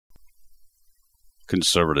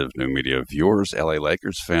Conservative new media viewers, LA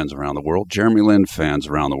Lakers fans around the world, JLin fans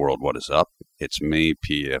around the world, what is up? It's me,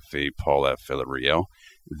 PFE, Paul F. Villarreal,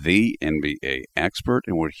 the NBA expert,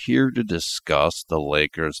 and we're here to discuss the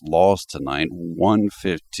Lakers' loss tonight,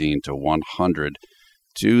 115-100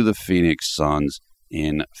 to the Phoenix Suns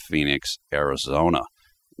in Phoenix, Arizona.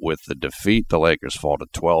 With the defeat, the Lakers fall to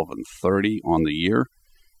 12-30 on the year.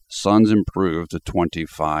 Suns improve to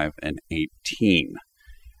 25-18.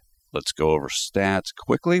 Let's go over stats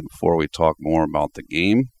quickly before we talk more about the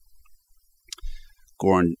game.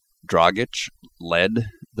 Goran Dragic led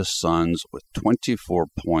the Suns with 24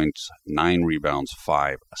 points, 9 rebounds,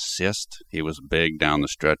 5 assists. He was big down the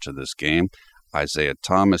stretch of this game. Isaiah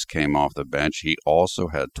Thomas came off the bench. He also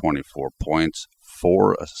had 24 points,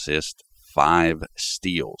 4 assists, 5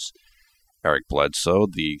 steals. Eric Bledsoe,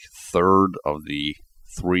 the third of the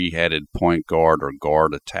three-headed point guard or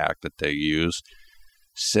guard attack that they use,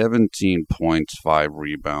 17 points, 5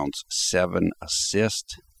 rebounds, 7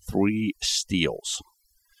 assists, 3 steals.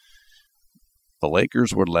 The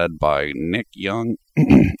Lakers were led by Nick Young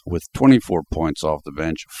with 24 points off the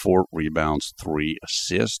bench, 4 rebounds, 3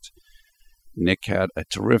 assists. Nick had a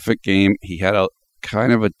terrific game. He had a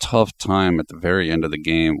kind of a tough time at the very end of the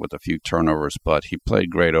game with a few turnovers, but he played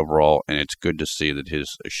great overall, and it's good to see that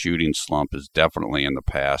his shooting slump is definitely in the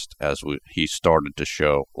past, as he started to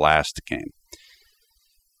show last game.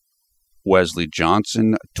 Wesley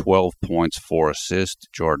Johnson, 12 points, 4 assists.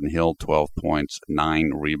 Jordan Hill, 12 points,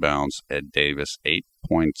 9 rebounds. Ed Davis, 8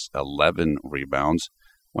 points, 11 rebounds.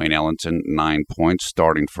 Wayne Ellington, 9 points,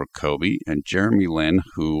 starting for Kobe. And JLin,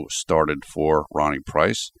 who started for Ronnie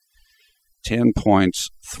Price, 10 points,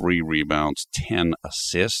 3 rebounds, 10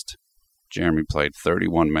 assists. Jeremy played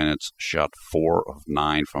 31 minutes, shot 4 of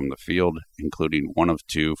 9 from the field, including 1 of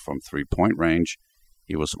 2 from three-point range.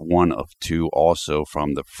 He was 1 of 2 also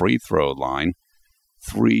from the free throw line.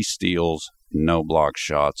 3 steals, no block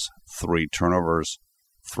shots, 3 turnovers,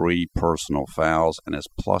 3 personal fouls, and his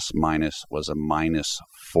plus-minus was a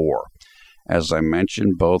 -4. As I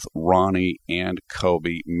mentioned, both Ronnie and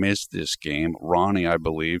Kobe missed this game. Ronnie, I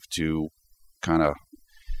believe, to kind of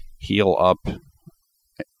heal up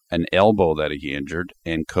an elbow that he injured,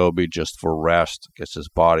 and Kobe just for rest. I guess his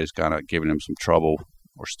body's kind of giving him some trouble,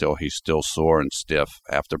 or he's still sore and stiff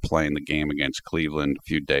after playing the game against Cleveland a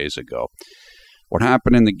few days ago. What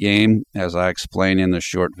happened in the game, as I explained in the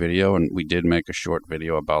short video, and we did make a short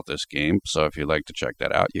video about this game, so if you'd like to check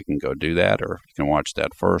that out, you can go do that, or you can watch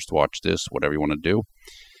that first, watch this, whatever you want to do.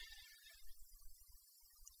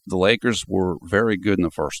 The Lakers were very good in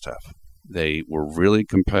the first half. They were really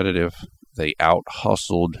competitive. They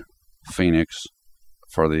out-hustled Phoenix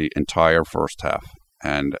for the entire first half.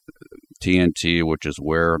 And TNT, which is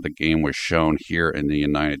where the game was shown here in the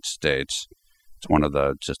United States, it's one of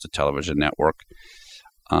just a television network,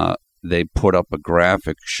 they put up a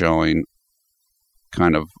graphic showing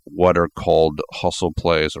kind of what are called hustle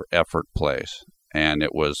plays or effort plays. And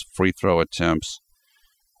it was free throw attempts,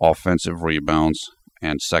 offensive rebounds,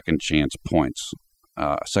 and second chance points.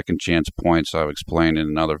 Second chance points, I've explained in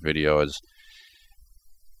another video, is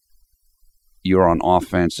you're on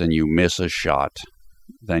offense and you miss a shot,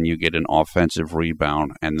 then you get an offensive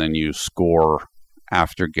rebound, and then you score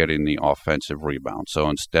after getting the offensive rebound. So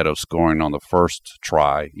instead of scoring on the first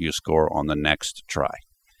try, you score on the next try.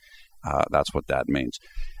 That's what that means.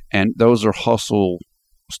 And those are hustle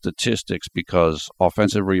statistics because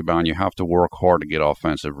offensive rebound, you have to work hard to get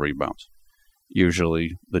offensive rebounds.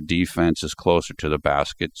 Usually the defense is closer to the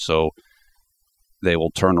basket, so they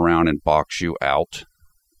will turn around and box you out.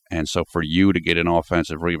 And so for you to get an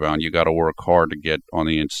offensive rebound, you got to work hard to get on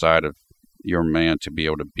the inside of your man to be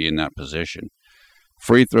able to be in that position.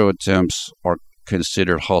 Free throw attempts are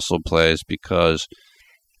considered hustle plays because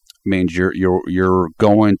it means you're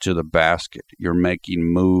going to the basket. You're making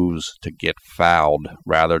moves to get fouled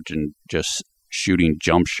rather than just shooting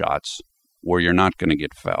jump shots where you're not going to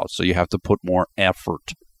get fouled. So you have to put more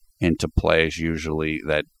effort into plays usually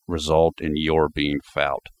that result in your being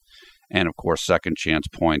fouled. And, of course, second chance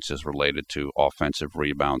points is related to offensive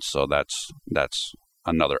rebounds, so that's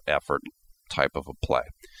another effort type of a play.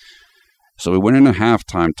 So we went into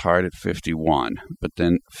halftime tied at 51, but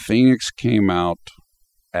then Phoenix came out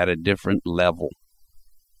at a different level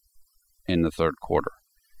in the third quarter.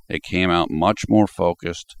 They came out much more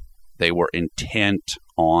focused. They were intent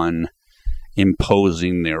on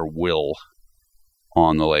imposing their will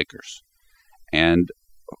on the Lakers. And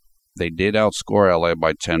they did outscore LA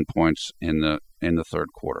by 10 points in the third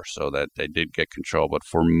quarter, so that they did get control. But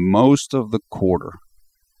for most of the quarter,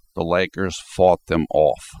 the Lakers fought them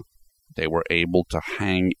off. They were able to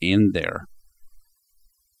hang in there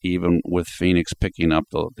even with Phoenix picking up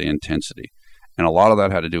the intensity. And a lot of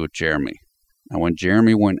that had to do with Jeremy. And when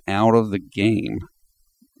Jeremy went out of the game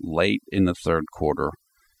late in the third quarter,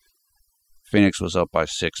 Phoenix was up by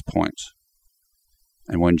 6 points.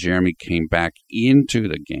 And when Jeremy came back into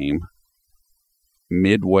the game,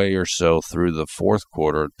 midway or so through the fourth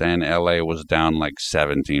quarter, then LA was down like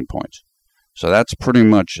 17 points. So that's pretty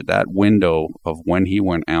much that window of when he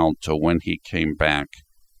went out to when he came back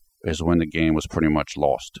is when the game was pretty much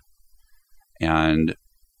lost. And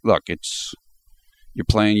look, you're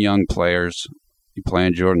playing young players. You're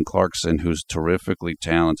playing Jordan Clarkson, who's a terrifically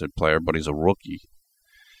talented player, but he's a rookie.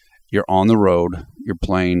 You're on the road. You're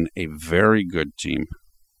playing a very good team.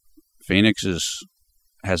 Phoenix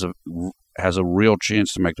has a real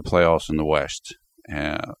chance to make the playoffs in the West.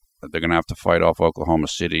 They're going to have to fight off Oklahoma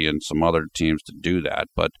City and some other teams to do that,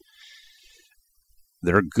 but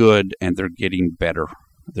they're good and they're getting better.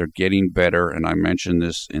 They're getting better, and I mentioned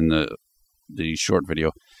this in the short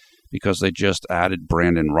video because they just added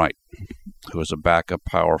Brandon Wright, who is a backup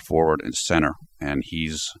power forward and center, and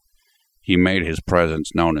he made his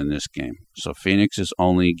presence known in this game. So Phoenix is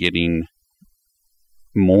only getting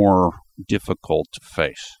more difficult to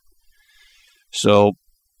face. So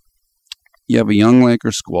you have a young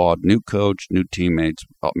Lakers squad, new coach, new teammates.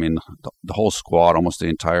 I mean, the whole squad, almost the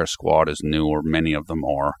entire squad is new, or many of them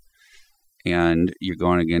are. And you're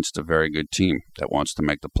going against a very good team that wants to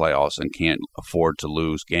make the playoffs and can't afford to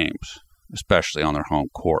lose games, especially on their home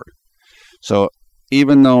court. So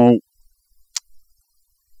even though,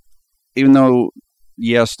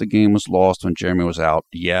 yes, the game was lost when Jeremy was out,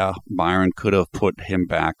 yeah, Byron could have put him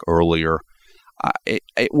back earlier.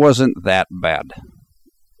 It wasn't that bad.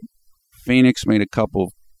 Phoenix made a couple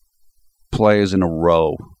of plays in a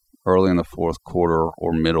row early in the fourth quarter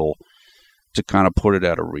or middle to kind of put it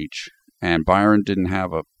out of reach. And Byron didn't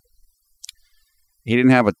have a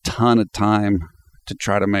ton of time to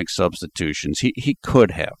try to make substitutions. He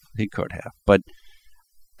could have. But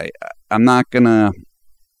I'm not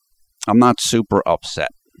super upset.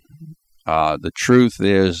 The truth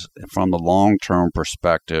is, from the long-term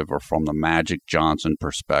perspective or from the Magic Johnson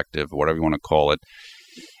perspective, whatever you want to call it,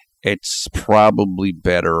 it's probably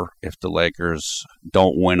better if the Lakers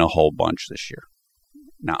don't win a whole bunch this year.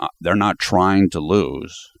 Now, they're not trying to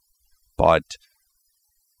lose, but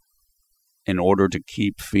in order to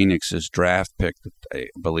keep Phoenix's draft pick that they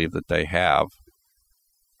believe that they have,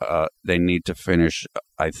 they need to finish,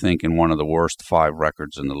 I think, in one of the worst 5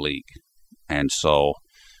 records in the league. And so,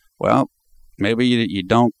 well, maybe you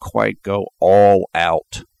don't quite go all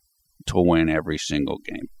out to win every single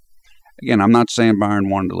game. Again, I'm not saying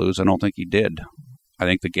Byron wanted to lose. I don't think he did. I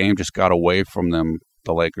think the game just got away from them,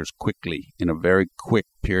 the Lakers, quickly, in a very quick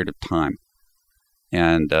period of time.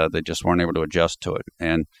 And they just weren't able to adjust to it.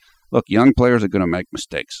 And look, young players are going to make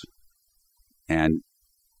mistakes. And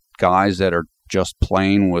guys that are just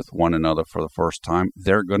playing with one another for the first time,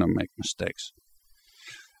 they're going to make mistakes.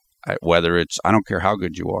 Whether it's, I don't care how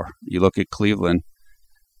good you are. You look at Cleveland,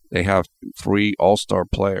 they have 3 all-star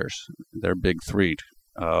players. They're big 3.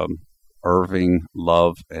 Irving,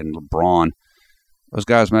 Love, and LeBron. Those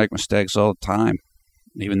guys make mistakes all the time,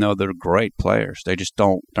 even though they're great players. They're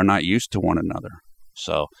not used to one another.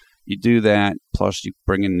 So you do that, plus you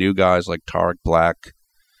bring in new guys like Tariq Black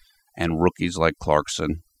and rookies like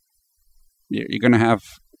Clarkson. You're going to have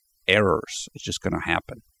errors. It's just going to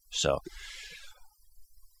happen. So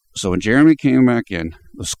when Jeremy came back in,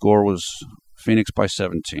 the score was Phoenix by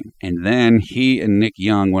 17. And then he and Nick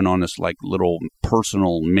Young went on this like little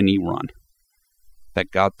personal mini run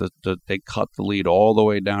that got they cut the lead all the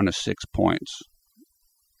way down to 6 points.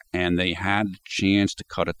 And they had the chance to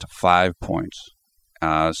cut it to 5 points.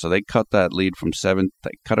 So they cut that lead from 7.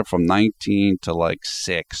 They cut it from 19 to like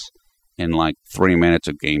 6 in like 3 minutes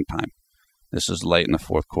of game time. This is late in the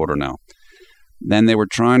fourth quarter now. Then they were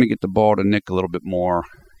trying to get the ball to Nick a little bit more.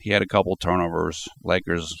 He had a couple turnovers.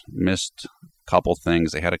 Lakers missed a couple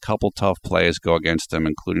things. They had a couple tough plays go against them,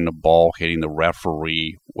 including the ball hitting the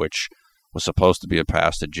referee, which was supposed to be a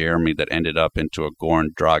pass to Jeremy that ended up into a Goran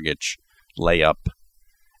Dragic layup.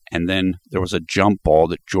 And then there was a jump ball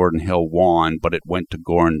that Jordan Hill won, but it went to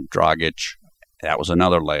Goran Dragic. That was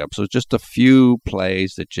another layup. So it's just a few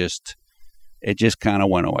plays that just kind of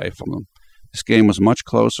went away from them. This game was much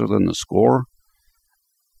closer than the score.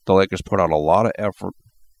 The Lakers put out a lot of effort.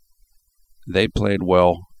 They played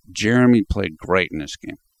well. Jeremy played great in this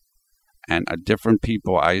game. And different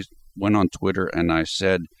people, I went on Twitter and I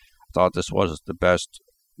said, I thought this was the best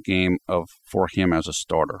game for him as a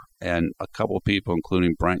starter. And a couple of people,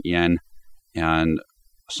 including Brent Yen and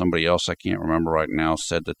somebody else I can't remember right now,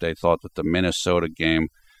 said that they thought that the Minnesota game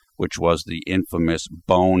which was the infamous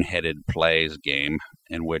boneheaded plays game,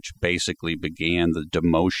 in which basically began the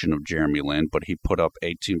demotion of JLin, but he put up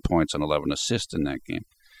 18 points and 11 assists in that game.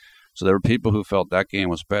 So there were people who felt that game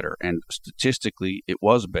was better, and statistically, it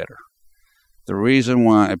was better. The reason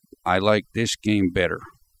why I like this game better,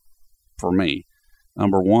 for me,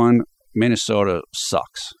 number one, Minnesota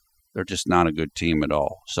sucks. They're just not a good team at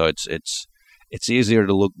all. So it's easier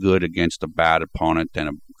to look good against a bad opponent than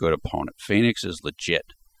a good opponent. Phoenix is legit.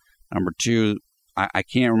 Number two, I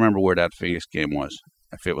can't remember where that Phoenix game was,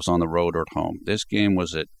 if it was on the road or at home. This game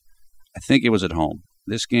was I think it was at home.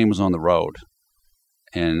 This game was on the road,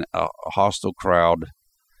 and a hostile crowd.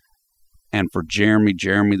 And for Jeremy,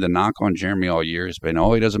 the knock on Jeremy all year has been,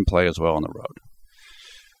 he doesn't play as well on the road.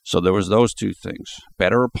 So there was those two things.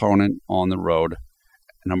 Better opponent on the road.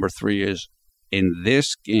 Number three is, in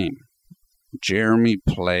this game, Jeremy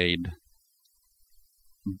played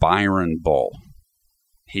Byron ball.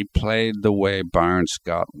 He played the way Byron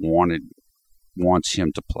Scott wants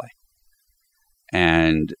him to play.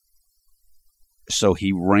 And so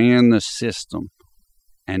he ran the system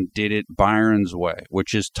and did it Byron's way,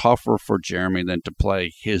 which is tougher for Jeremy than to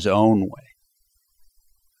play his own way.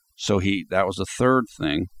 So that was the third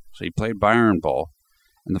thing. So he played Byron ball.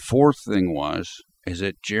 And the fourth thing is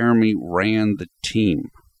that Jeremy ran the team.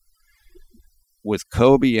 With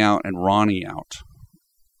Kobe out and Ronnie out,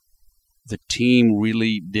 the team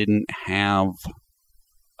really didn't have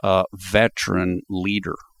a veteran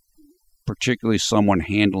leader, particularly someone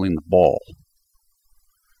handling the ball.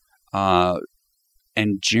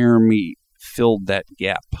 And Jeremy filled that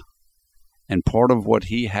gap. And part of what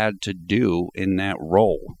he had to do in that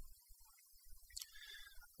role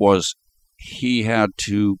was he had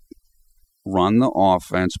to run the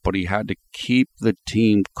offense, but he had to keep the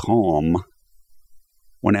team calm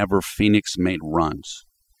whenever Phoenix made runs.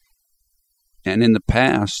 And in the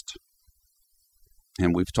past,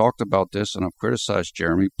 and we've talked about this and I've criticized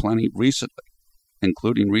Jeremy plenty recently,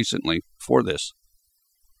 including recently for this.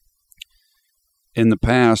 In the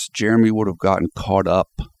past, Jeremy would have gotten caught up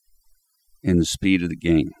in the speed of the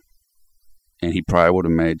game. And he probably would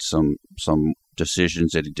have made some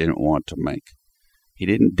decisions that he didn't want to make. He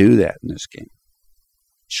didn't do that in this game.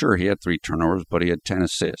 Sure, he had 3 turnovers, but he had 10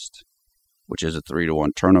 assists, which is a 3-to-1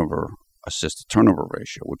 turnover assist-to-turnover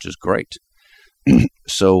ratio, which is great.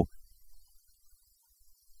 So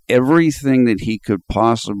everything that he could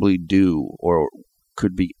possibly do or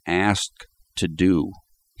could be asked to do,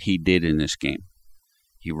 he did in this game.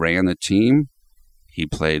 He ran the team. He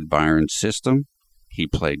played Byron's system. He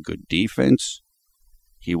played good defense.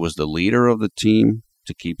 He was the leader of the team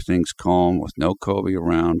to keep things calm with no Kobe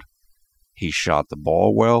around. He shot the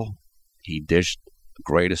ball well. He dished a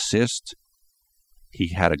great assist.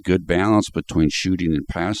 He had a good balance between shooting and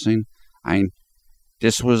passing.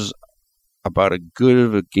 This was about as good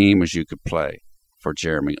of a game as you could play for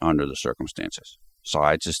Jeremy under the circumstances. So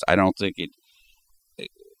I don't think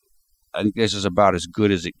I think this is about as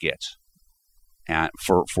good as it gets. And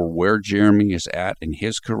for where Jeremy is at in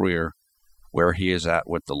his career, where he is at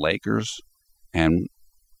with the Lakers, and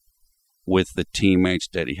with the teammates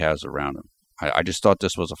that he has around him. I just thought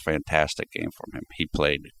this was a fantastic game from him. He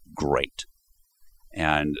played great.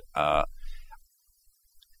 And I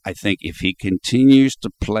think if he continues to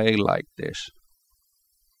play like this,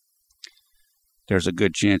 there's a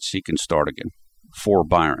good chance he can start again for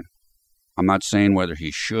Byron. I'm not saying whether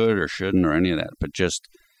he should or shouldn't or any of that, but just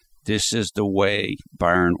this is the way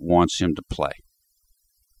Byron wants him to play.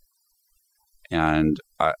 And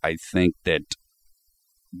I think that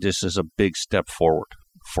this is a big step forward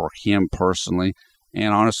for him personally.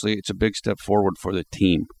 And honestly, it's a big step forward for the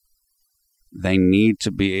team. They need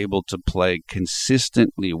to be able to play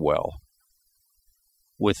consistently well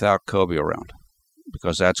without Kobe around,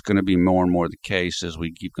 because that's going to be more and more the case as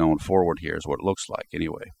we keep going forward here, is what it looks like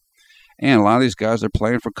anyway. And a lot of these guys are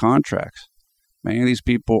playing for contracts. Many of these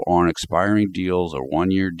people are on expiring deals or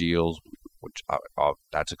one-year deals, which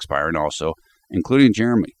that's expiring also, including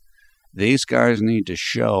Jeremy. These guys need to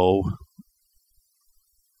show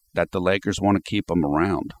that the Lakers want to keep them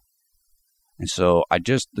around. And so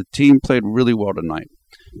the team played really well tonight.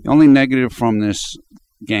 The only negative from this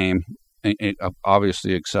game,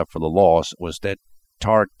 obviously except for the loss, was that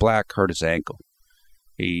Tarek Black hurt his ankle.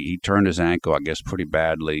 He turned his ankle, I guess, pretty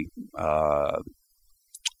badly, I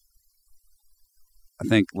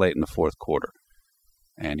think late in the fourth quarter.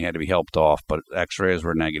 And he had to be helped off, but x-rays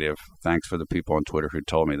were negative. Thanks for the people on Twitter who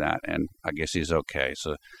told me that, and I guess he's okay.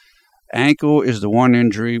 So ankle is the one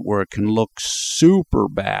injury where it can look super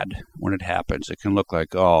bad when it happens. It can look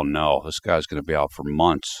like, oh, no, this guy's going to be out for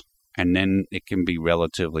months. And then it can be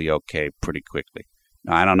relatively okay pretty quickly.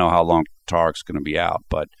 Now, I don't know how long Tarek's going to be out,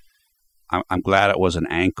 but I'm glad it was an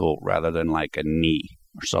ankle rather than like a knee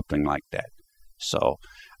or something like that. So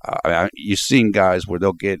you've seen guys where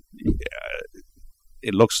they'll get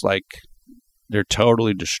it looks like they're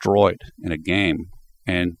totally destroyed in a game,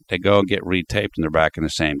 and they go and get retaped, and they're back in the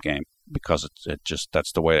same game because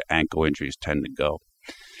that's the way ankle injuries tend to go.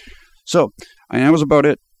 So, and that was about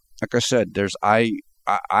it. Like I said,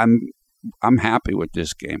 I'm happy with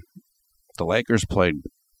this game. The Lakers played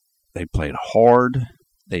hard.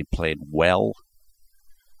 They played well.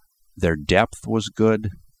 Their depth was good.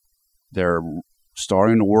 They're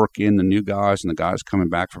starting to work in the new guys and the guys coming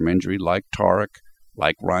back from injury, like Tarek,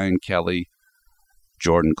 like Ryan Kelly.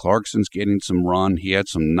 Jordan Clarkson's getting some run. He had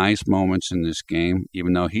some nice moments in this game,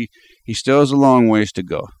 even though he still has a long ways to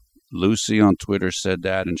go. Lucy on Twitter said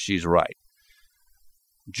that, and she's right.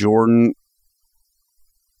 Jordan,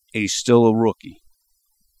 he's still a rookie.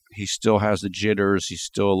 He still has the jitters. He's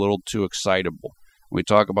still a little too excitable. We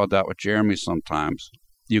talk about that with Jeremy sometimes.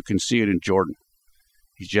 You can see it in Jordan.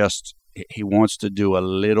 He wants to do a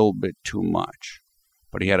little bit too much.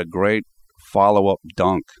 But he had a great follow-up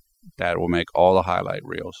dunk that will make all the highlight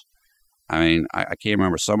reels. I mean, I can't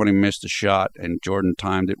remember. Somebody missed a shot, and Jordan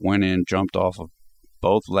timed it, went in, jumped off of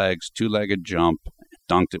both legs, two-legged jump,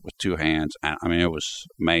 dunked it with two hands. I mean, it was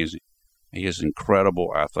amazing. He has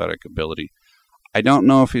incredible athletic ability. I don't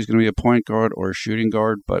know if he's going to be a point guard or a shooting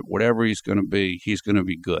guard, but whatever he's going to be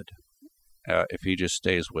good if he just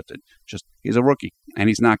stays with it. He's a rookie, and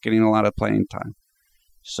he's not getting a lot of playing time.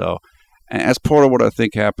 So, and that's part of what I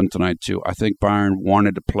think happened tonight, too. I think Byron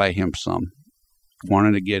wanted to play him some,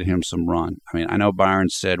 wanted to get him some run. I mean, I know Byron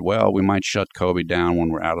said, well, we might shut Kobe down when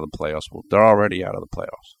we're out of the playoffs. Well, they're already out of the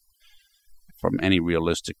playoffs. From any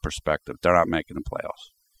realistic perspective, they're not making the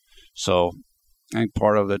playoffs. So, I think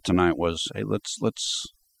part of it tonight was, hey, let's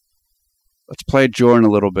play Jordan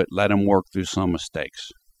a little bit, let him work through some mistakes,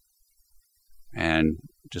 and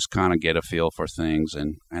just kind of get a feel for things.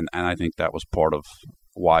 And I think that was part of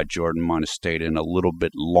why Jordan might have stayed in a little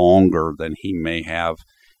bit longer than he may have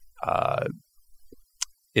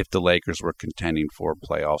if the Lakers were contending for a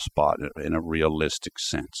playoff spot in a realistic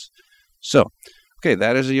sense. So, okay,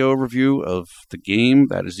 that is the overview of the game.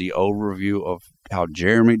 That is the overview of how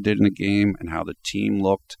Jeremy did in the game and how the team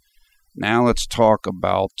looked. Now let's talk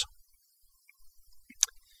about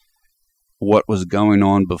what was going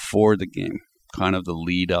on before the game, kind of the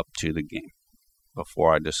lead up to the game,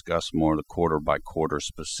 before I discuss more of the quarter-by-quarter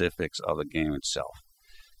specifics of the game itself.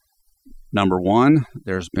 Number one,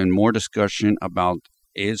 there's been more discussion about,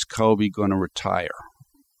 is Kobe going to retire?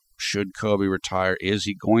 Should Kobe retire? Is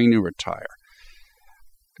he going to retire?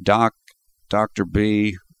 Dr.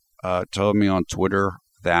 B told me on Twitter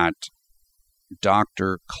that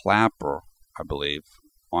Dr. Clapper, I believe,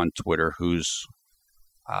 on Twitter, who's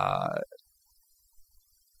I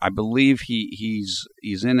believe he's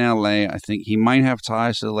in LA. I think he might have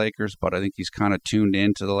ties to the Lakers, but I think he's kind of tuned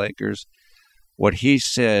into the Lakers. What he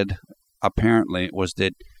said apparently was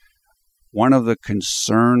that one of the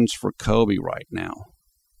concerns for Kobe right now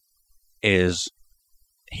is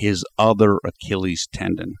his other Achilles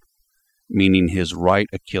tendon, meaning his right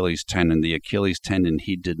Achilles tendon, the Achilles tendon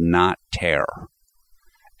he did not tear.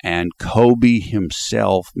 And Kobe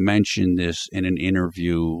himself mentioned this in an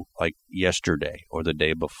interview like yesterday or the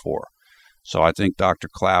day before. So I think Dr.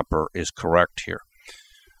 Clapper is correct here.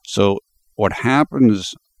 So what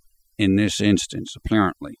happens in this instance,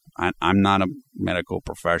 apparently, I'm not a medical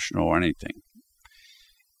professional or anything,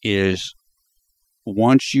 is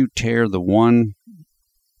once you tear the one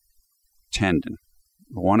tendon,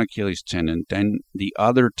 one Achilles tendon, then the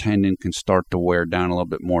other tendon can start to wear down a little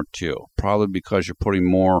bit more too, probably because you're putting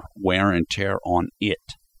more wear and tear on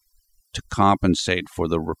it to compensate for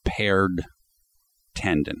the repaired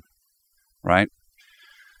tendon, right?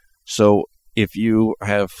 So if you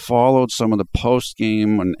have followed some of the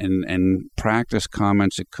post-game and practice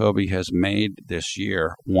comments that Kobe has made this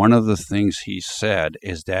year, one of the things he said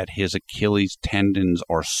is that his Achilles tendons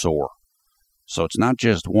are sore. So it's not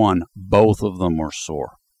just one, both of them are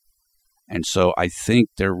sore. And so I think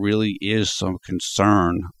there really is some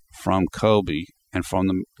concern from Kobe and from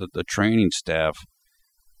the training staff.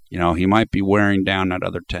 You know, he might be wearing down that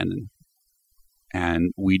other tendon.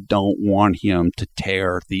 And we don't want him to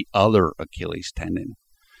tear the other Achilles tendon.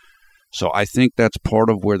 So I think that's part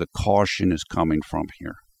of where the caution is coming from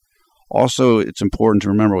here. Also, it's important to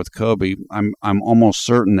remember with Kobe, I'm almost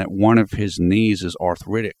certain that one of his knees is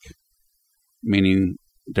arthritic, meaning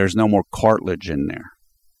there's no more cartilage in there.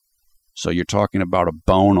 So you're talking about a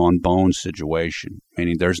bone-on-bone situation,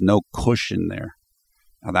 meaning there's no cushion there.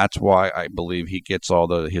 Now, that's why I believe he gets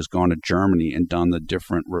he's gone to Germany and done the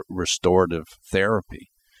different restorative therapy.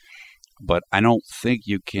 But I don't think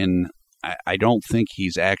I don't think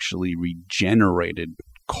he's actually regenerated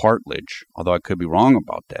cartilage, although I could be wrong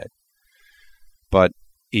about that. But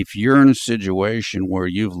if you're in a situation where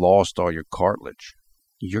you've lost all your cartilage,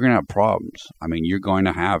 you're going to have problems. I mean, you're going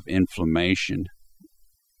to have inflammation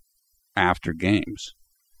after games.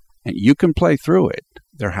 And you can play through it.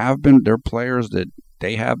 There are players that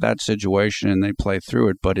they have that situation and they play through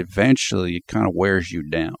it, but eventually it kind of wears you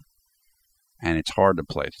down. And it's hard to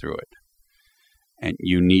play through it. And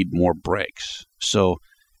you need more breaks. So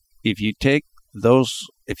if you take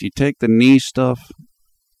the knee stuff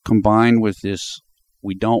combined with this,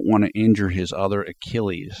 we don't want to injure his other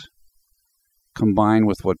Achilles, combined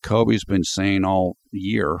with what Kobe's been saying all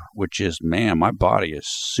year, which is, man, my body is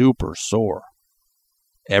super sore.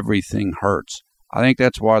 Everything hurts. I think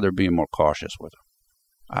that's why they're being more cautious with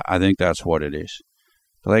him. I think that's what it is.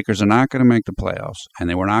 The Lakers are not going to make the playoffs, and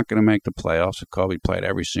they were not going to make the playoffs if Kobe played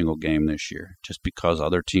every single game this year, just because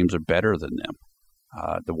other teams are better than them.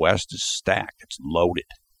 The West is stacked. It's loaded.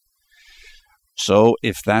 So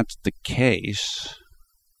if that's the case,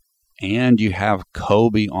 and you have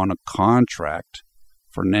Kobe on a contract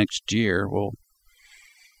for next year, well,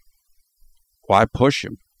 why push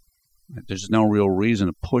him? There's no real reason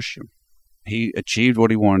to push him. He achieved what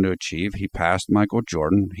he wanted to achieve. He passed Michael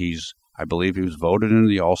Jordan. I believe he was voted into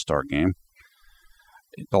the All-Star game.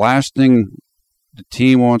 The last thing the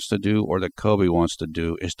team wants to do or that Kobe wants to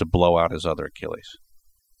do is to blow out his other Achilles.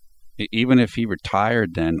 Even if he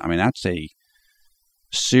retired then, I mean, that's a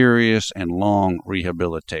serious and long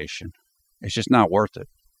rehabilitation. It's just not worth it.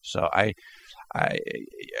 So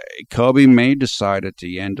Kobe may decide at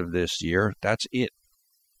the end of this year, that's it.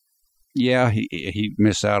 Yeah, he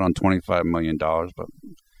missed out on $25 million, but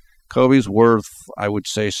Kobe's worth, I would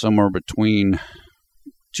say, somewhere between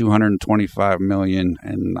 $225 million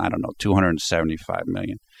and, I don't know, $275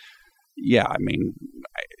 million. Yeah, I mean,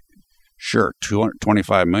 sure,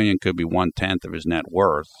 $225 million could be 1/10 of his net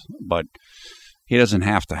worth, but he doesn't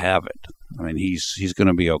have to have it. I mean, he's going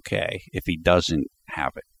to be okay if he doesn't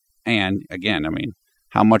have it. And again, I mean,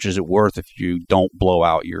 how much is it worth if you don't blow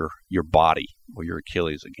out your body or your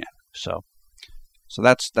Achilles again? So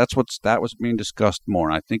that was being discussed more.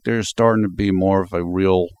 And I think there's starting to be more of a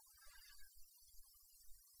real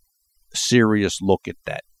serious look at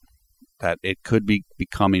that it could be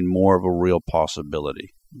becoming more of a real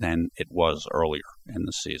possibility than it was earlier in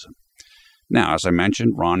the season. Now, as I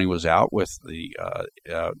mentioned, Ronnie was out with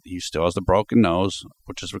he still has the broken nose,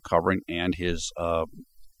 which is recovering, and his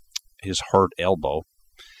hurt elbow.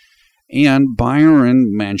 And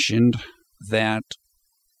Byron mentioned that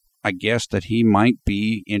I guess that he might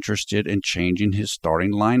be interested in changing his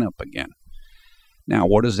starting lineup again. Now,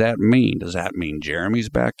 what does that mean? Does that mean Jeremy's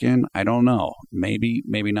back in? I don't know. Maybe,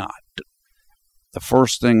 maybe not. The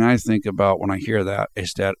first thing I think about when I hear that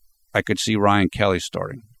is that I could see Ryan Kelly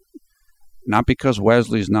starting. Not because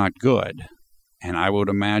Wesley's not good, and I would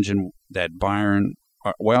imagine that Byron,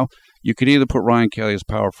 well, you could either put Ryan Kelly as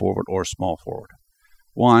power forward or small forward.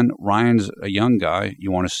 One, Ryan's a young guy.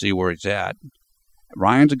 You want to see where he's at.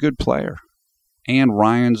 Ryan's a good player, and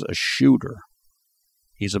Ryan's a shooter.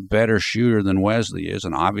 He's a better shooter than Wesley is,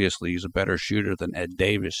 and obviously he's a better shooter than Ed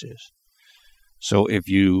Davis is. So if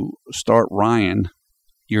you start Ryan,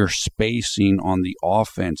 your spacing on the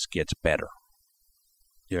offense gets better.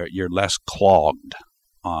 You're less clogged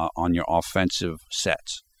on your offensive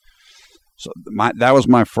sets. So that was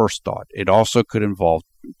my first thought. It also could involve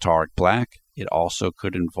Tariq Black. It also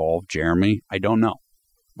could involve Jeremy. I don't know.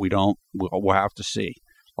 We'll have to see.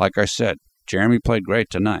 Like I said, Jeremy played great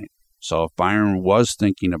tonight. So if Byron was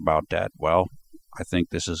thinking about that, well, I think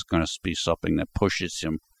this is going to be something that pushes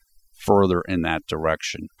him further in that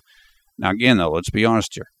direction. Now, again, though, let's be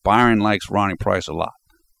honest here. Byron likes Ronnie Price a lot.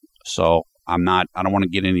 So I don't want to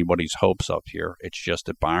get anybody's hopes up here. It's just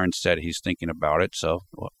that Byron said he's thinking about it. So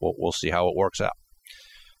we'll see how it works out.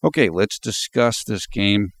 Okay, let's discuss this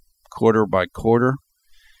game quarter by quarter.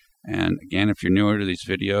 And again, if you're newer to these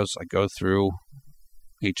videos, I go through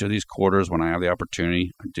each of these quarters when I have the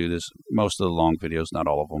opportunity. I do this most of the long videos, not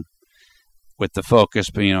all of them, with the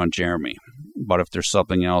focus being on Jeremy. But if there's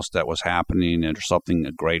something else that was happening, and there's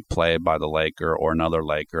a great play by the Laker or another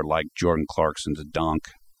Laker like Jordan Clarkson's dunk,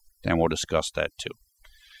 then we'll discuss that too.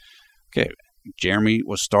 Okay, Jeremy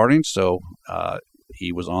was starting, so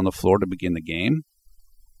he was on the floor to begin the game.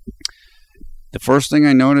 The first thing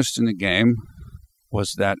I noticed in the game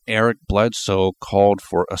was that Eric Bledsoe called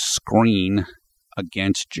for a screen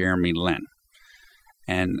against JLin.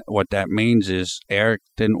 And what that means is Eric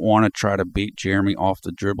didn't want to try to beat Jeremy off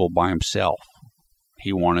the dribble by himself.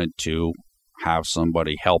 He wanted to have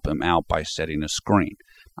somebody help him out by setting a screen.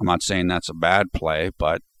 I'm not saying that's a bad play,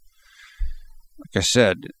 but like I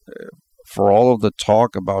said, for all of the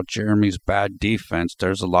talk about Jeremy's bad defense,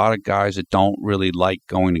 there's a lot of guys that don't really like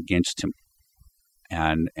going against him.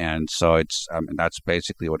 And so that's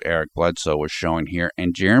basically what Eric Bledsoe was showing here.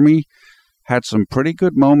 And Jeremy had some pretty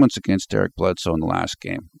good moments against Eric Bledsoe in the last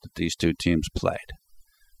game that these two teams played.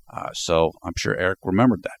 So I'm sure Eric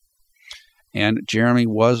remembered that. And Jeremy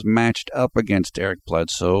was matched up against Eric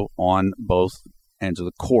Bledsoe on both ends of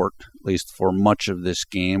the court, at least for much of this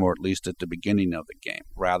game, or at least at the beginning of the game,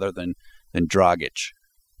 rather than Dragic.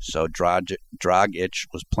 So Dragic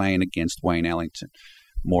was playing against Wayne Ellington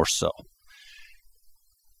more so.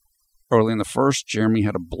 Early in the first, Jeremy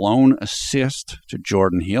had a blown assist to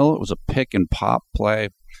Jordan Hill. It was a pick and pop play.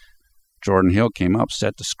 Jordan Hill came up,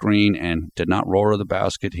 set the screen, and did not roll to the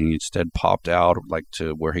basket. He instead popped out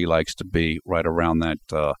to where he likes to be, right around that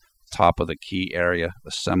top of the key area,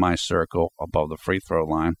 the semicircle above the free throw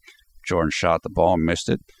line. Jordan shot the ball and missed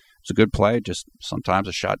it. It's a good play, just sometimes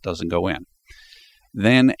a shot doesn't go in.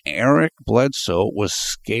 Then Eric Bledsoe was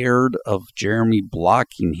scared of Jeremy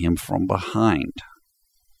blocking him from behind.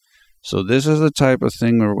 So this is the type of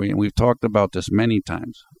thing where we've talked about this many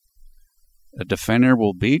times. A defender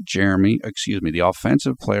will beat Jeremy, the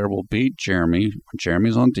offensive player will beat Jeremy when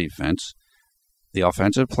Jeremy's on defense. The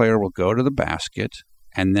offensive player will go to the basket,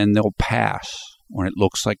 and then they'll pass when it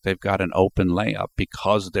looks like they've got an open layup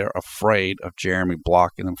because they're afraid of Jeremy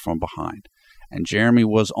blocking them from behind. And Jeremy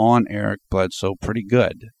was on Eric Bledsoe pretty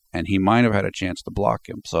good, and he might have had a chance to block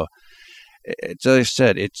him. So, as I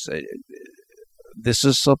said, this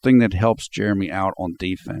is something that helps Jeremy out on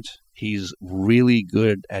defense. He's really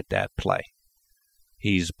good at that play.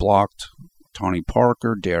 He's blocked Tony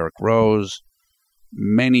Parker, Derrick Rose,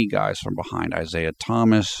 many guys from behind, Isaiah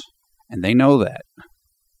Thomas, and they know that.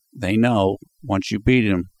 They know once you beat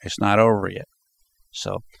him, it's not over yet.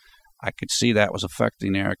 So I could see that was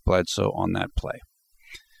affecting Eric Bledsoe on that play.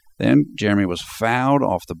 Then Jeremy was fouled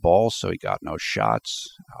off the ball, so he got no shots.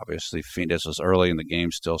 Obviously, this was early in the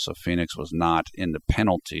game still, so Phoenix was not in the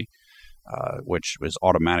penalty, which was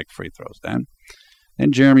automatic free throws then.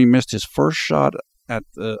 Then Jeremy missed his first shot of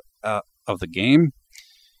the game.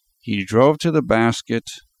 He drove to the basket.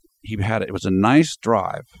 It was a nice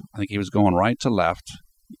drive. I think he was going right to left.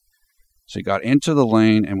 So he got into the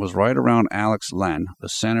lane and was right around Alex Len, the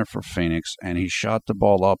center for Phoenix, and he shot the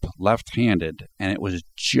ball up left-handed, and it was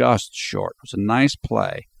just short. It was a nice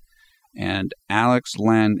play, and Alex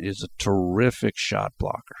Len is a terrific shot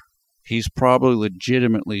blocker. He's probably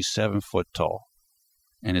legitimately 7 foot tall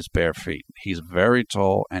in his bare feet. He's very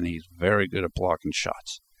tall, and he's very good at blocking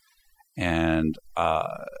shots. And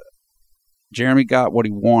Jeremy got what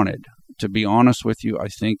he wanted. To be honest with you, I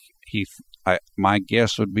think my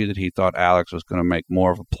guess would be that he thought Alex was going to make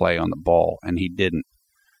more of a play on the ball, and he didn't.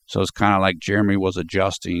 So it's kind of like Jeremy was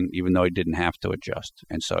adjusting, even though he didn't have to adjust.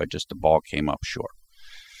 And so the ball came up short.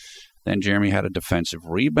 Then Jeremy had a defensive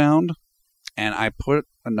rebound, and I put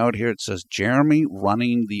a note here that says, Jeremy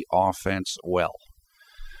running the offense well.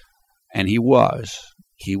 And he was.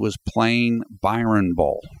 He was playing Byron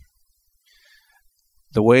ball.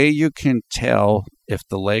 The way you can tell if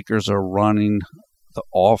the Lakers are running the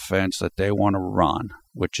offense that they want to run,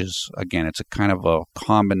 which is, again, it's a kind of a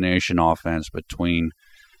combination offense between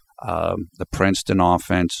the Princeton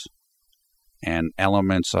offense and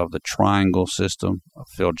elements of the triangle system of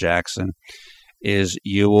Phil Jackson, is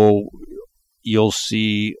you'll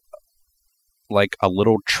see like a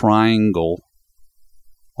little triangle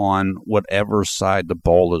on whatever side the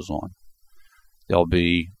ball is on. There'll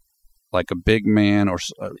be like a big man, or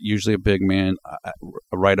usually a big man,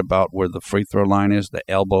 right about where the free throw line is, the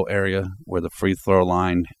elbow area where the free throw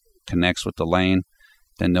line connects with the lane.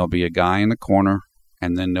 Then there'll be a guy in the corner,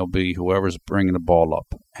 and then there'll be whoever's bringing the ball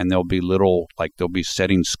up. And there'll be they'll be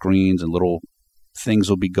setting screens, and little things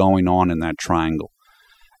will be going on in that triangle.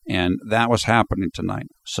 And that was happening tonight.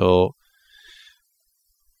 So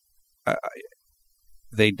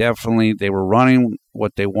they were running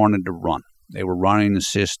what they wanted to run. They were running the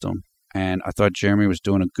system. And I thought Jeremy was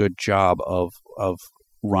doing a good job of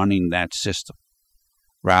running that system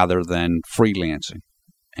rather than freelancing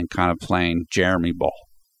and kind of playing Jeremy ball.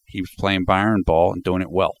 He was playing Byron ball and doing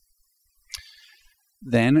it well.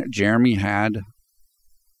 Then Jeremy had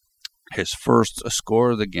his first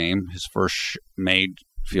score of the game, his first made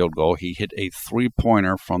field goal. He hit a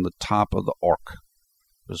three-pointer from the top of the arc.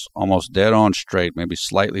 It was almost dead on straight, maybe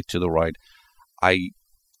slightly to the right.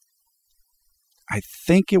 I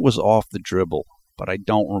think it was off the dribble. but I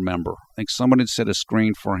don't remember. I think somebody set a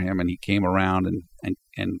screen for him, and he came around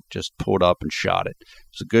and just pulled up and shot it.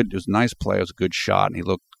 It was a nice play. It was a good shot, and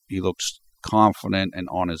he looked confident and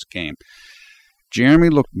on his game. Jeremy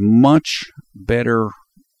looked much better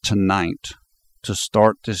tonight to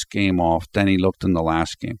start this game off than he looked in the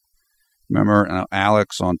last game. Remember,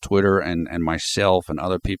 Alex on Twitter and myself and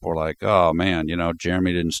other people were like, oh, man,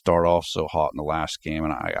 Jeremy didn't start off so hot in the last game,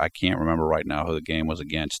 and I can't remember right now who the game was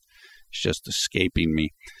against. It's just escaping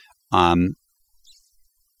me.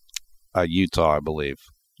 Utah, I believe.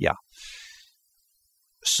 Yeah.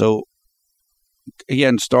 So he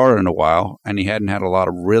hadn't started in a while, and he hadn't had a lot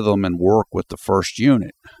of rhythm and work with the first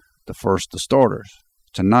unit, the starters.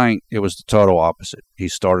 Tonight, it was the total opposite. He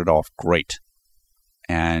started off great,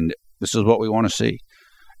 and this is what we want to see.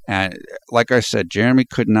 And like I said, Jeremy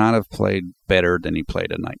could not have played better than he played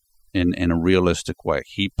tonight in a realistic way.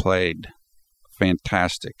 He played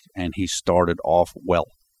fantastic, and he started off well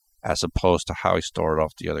as opposed to how he started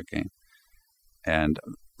off the other game. And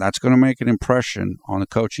that's going to make an impression on the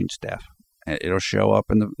coaching staff. It'll show up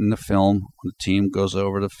in the film. When the team goes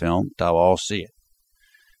over the film, they'll all see it.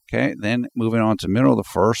 Okay, then moving on to middle of the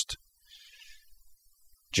first,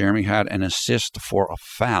 Jeremy had an assist for a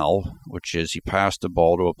foul, which is he passed the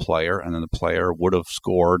ball to a player, and then the player would have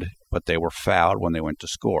scored, but they were fouled when they went to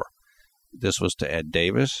score. This was to Ed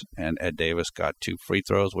Davis, and Ed Davis got 2 free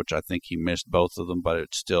throws, which I think he missed both of them, but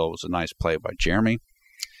it still was a nice play by Jeremy.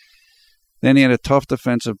 Then he had a tough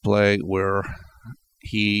defensive play where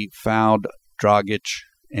he fouled Dragic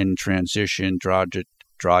in transition. Dragic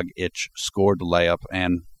scored the layup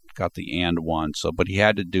and got the and one. But he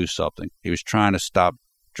had to do something. He was trying to stop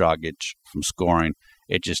Dragic from scoring.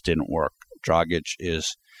 It just didn't work. Dragic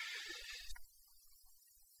is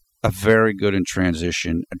a very good in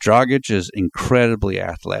transition. Dragic is incredibly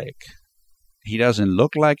athletic. He doesn't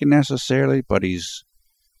look like it necessarily, but he's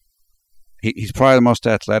probably the most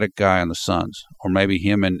athletic guy on the Suns, or maybe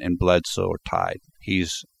him and Bledsoe are tied.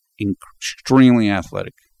 He's extremely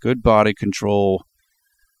athletic, good body control,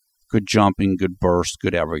 good jumping, good burst,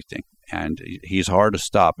 good everything. And he's hard to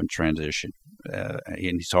stop in transition, and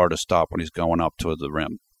he's hard to stop when he's going up to the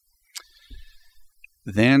rim.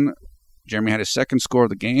 Then Jeremy had his second score of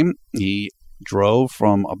the game. He drove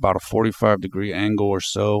from about a 45-degree angle or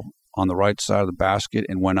so on the right side of the basket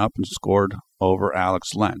and went up and scored over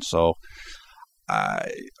Alex Len. So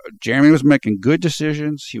Jeremy was making good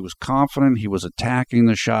decisions. He was confident. He was attacking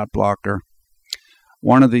the shot blocker.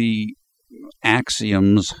 One of the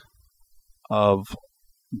axioms of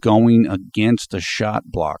going against a shot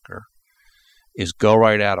blocker is go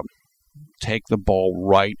right at him. Take the ball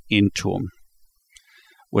right into him.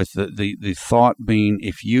 With the thought being,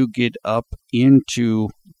 if you get up into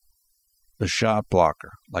the shot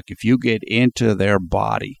blocker, like if you get into their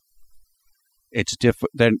body, it's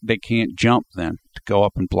different. Then they can't jump then to go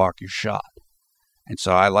up and block your shot. And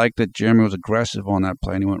so I like that Jeremy was aggressive on that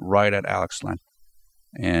play, and he went right at Alex Len.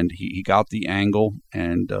 And he got the angle,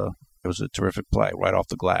 and it was a terrific play right off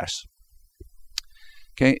the glass.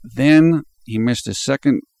 Okay, then he missed his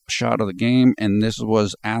second shot of the game, and this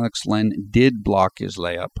was Alex Len did block his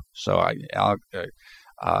layup. So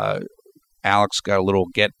Alex got a little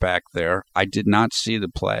get back there. I did not see the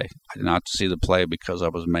play. I did not see the play because I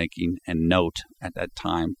was making a note at that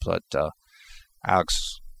time. But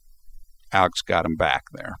Alex got him back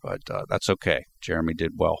there. But that's okay. Jeremy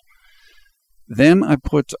did well. Then I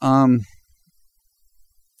put I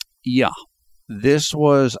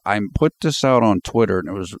put this out on Twitter, and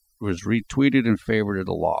it was retweeted and favorited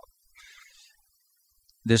a lot.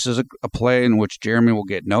 This is a play in which Jeremy will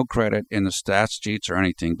get no credit in the stats sheets or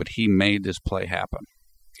anything, but he made this play happen.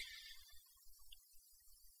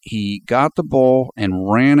 He got the ball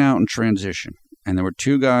and ran out in transition, and there were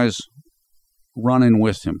 2 guys running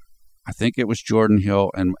with him. I think it was Jordan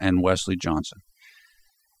Hill and Wesley Johnson.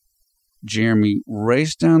 Jeremy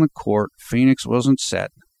raced down the court. Phoenix wasn't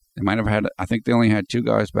set. They might have had, I think they only had 2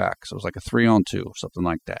 guys back, so it was like a 3-on-2 or something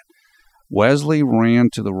like that. Wesley ran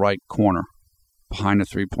to the right corner behind the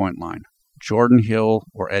 3-point line. Jordan Hill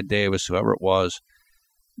or Ed Davis, whoever it was,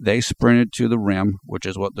 they sprinted to the rim, which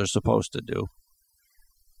is what they're supposed to do.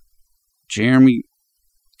 Jeremy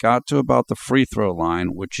got to about the free throw line,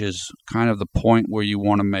 which is kind of the point where you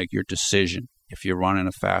want to make your decision. If you're running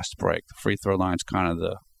a fast break, the free throw line is kind of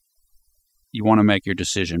you want to make your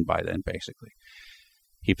decision by then, basically.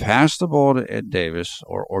 He passed the ball to Ed Davis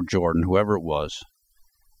or Jordan, whoever it was,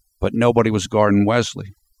 but nobody was guarding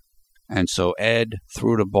Wesley. And so Ed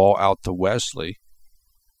threw the ball out to Wesley.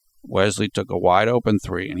 Wesley took a wide open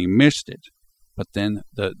 3, and he missed it. But then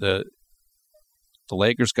the The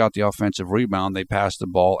Lakers got the offensive rebound. They passed the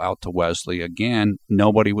ball out to Wesley. Again,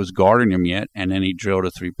 nobody was guarding him yet, and then he drilled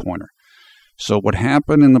a three-pointer. So what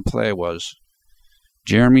happened in the play was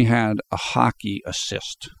Jeremy had a hockey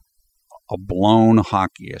assist, a blown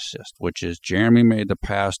hockey assist, which is Jeremy made the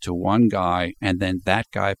pass to one guy, and then that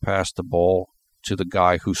guy passed the ball to the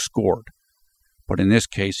guy who scored. But in this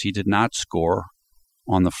case, he did not score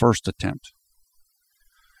on the first attempt.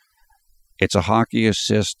 It's a hockey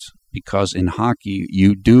assist because in hockey,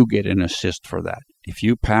 you do get an assist for that. If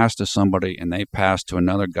you pass to somebody and they pass to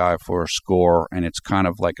another guy for a score, and it's kind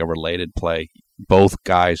of like a related play, both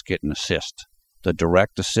guys get an assist. The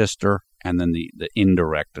direct assister and then the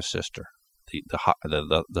indirect assister,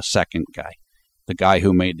 the second guy, the guy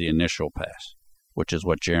who made the initial pass, which is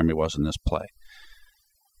what Jeremy was in this play.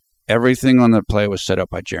 Everything on the play was set up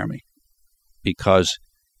by Jeremy because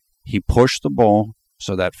he pushed the ball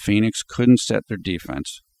so that Phoenix couldn't set their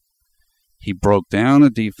defense. He broke down the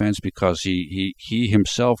defense because he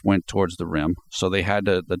himself went towards the rim, so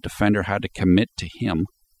the defender had to commit to him.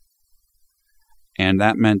 And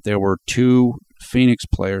that meant there were 2 Phoenix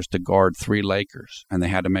players to guard 3 Lakers, and they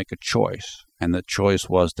had to make a choice. And the choice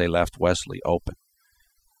was they left Wesley open.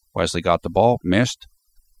 Wesley got the ball, missed.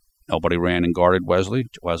 Nobody ran and guarded Wesley.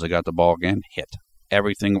 Wesley got the ball again, hit.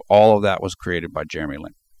 Everything, all of that was created by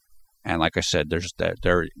JLin. And like I said,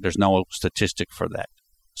 there's no statistic for that.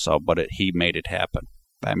 So, but he made it happen.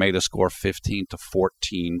 That made the score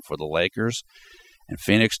 15-14 for the Lakers, and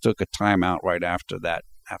Phoenix took a timeout right after that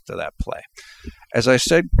play. As I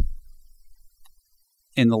said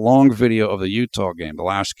in the long video of the Utah game, the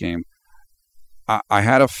last game, I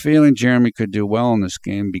had a feeling Jeremy could do well in this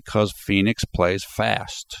game because Phoenix plays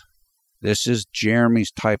fast. This is Jeremy's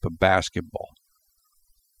type of basketball.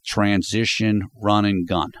 Transition, run, and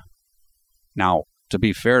gun. Now, to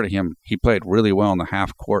be fair to him, he played really well in the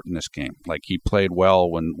half court in this game. Like, he played well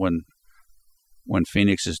when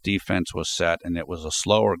Phoenix's defense was set and it was a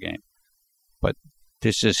slower game. But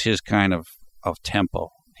this is his kind of tempo.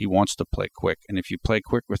 He wants to play quick. And if you play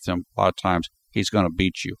quick with him, a lot of times he's going to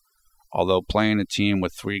beat you. Although playing a team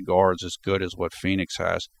with 3 guards as good as what Phoenix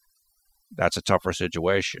has, that's a tougher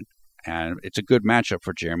situation. And it's a good matchup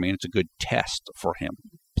for Jeremy, and it's a good test for him,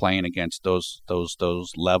 playing against those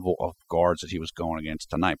level of guards that he was going against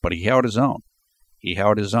tonight. But he held his own. He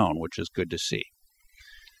held his own, which is good to see.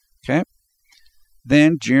 Okay.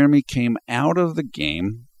 Then Jeremy came out of the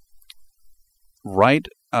game right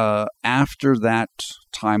after that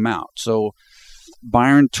timeout. So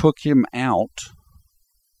Byron took him out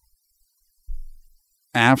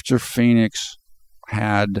after Phoenix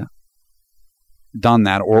had done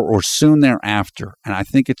that, or soon thereafter. And I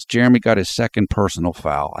think it's Jeremy got his second personal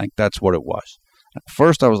foul. I think that's what it was. At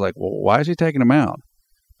first I was like, well, why is he taking him out?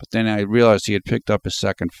 But then I realized he had picked up his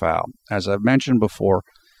second foul. As I've mentioned before,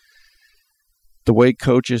 the way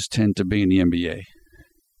coaches tend to be in the NBA,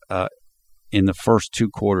 in the first 2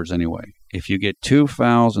 quarters anyway, if you get 2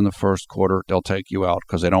 fouls in the first quarter, they'll take you out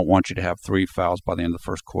because they don't want you to have 3 fouls by the end of the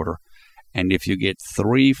first quarter. And if you get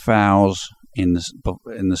 3 fouls in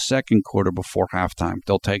the second quarter before halftime,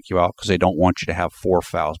 they'll take you out because they don't want you to have 4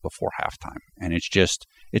 fouls before halftime. And it's just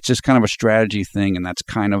kind of a strategy thing, and that's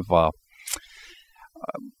kind of like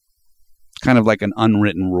an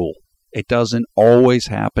unwritten rule. It doesn't always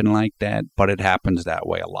happen like that, but it happens that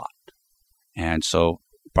way a lot. And so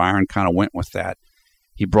Byron kind of went with that.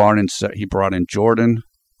 He brought in Jordan,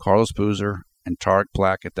 Carlos Boozer, and Tariq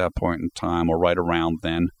Black at that point in time, or right around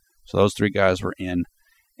then. So those 3 guys were in,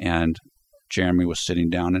 and Jeremy was sitting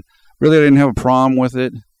down. And really, I didn't have a problem with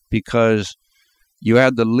it because you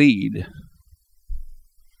had the lead.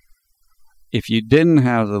 If you didn't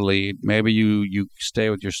have the lead, maybe you stay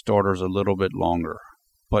with your starters a little bit longer.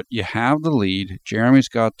 But you have the lead. Jeremy's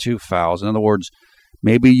got 2 fouls. In other words,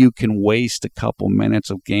 maybe you can waste a couple minutes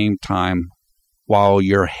of game time while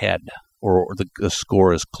you're ahead or the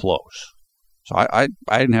score is close. So I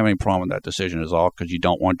didn't have any problem with that decision at all because you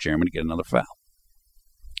don't want Jeremy to get another foul.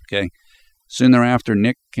 Okay. Soon thereafter,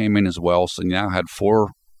 Nick came in as well. So you now had 4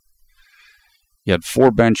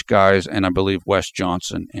 bench guys and I believe Wes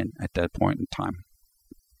Johnson in at that point in time.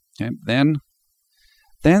 Okay. Then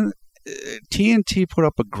TNT put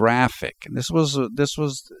up a graphic, and this was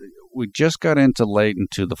we just got late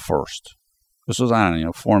into the first. This was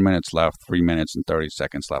 4 minutes left, 3 minutes and 30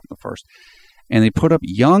 seconds left in the first. And they put up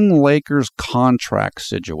young Lakers contract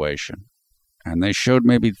situation. And they showed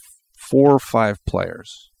maybe 4 or 5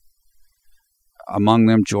 players. Among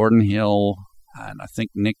them, Jordan Hill, and I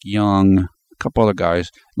think Nick Young, a couple other guys.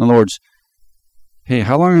 In other words, hey,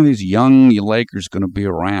 how long are these young Lakers going to be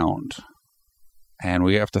around? And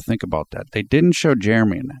we have to think about that. They didn't show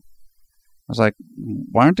Jeremy in that. was like,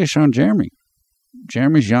 why aren't they showing Jeremy?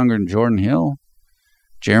 Jeremy's younger than Jordan Hill.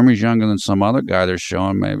 Jeremy's younger than some other guy they're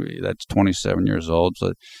showing. Maybe that's 27 years old.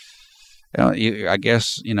 So, I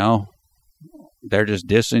guess, they're just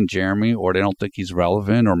dissing Jeremy, or they don't think he's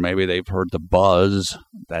relevant, or maybe they've heard the buzz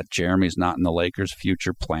that Jeremy's not in the Lakers'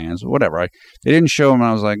 future plans, whatever. They didn't show him, and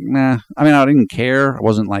I was like, nah. I mean, I didn't care. I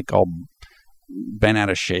wasn't like all bent out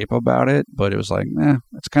of shape about it, but it was like, nah,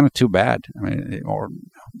 that's kind of too bad. I mean, or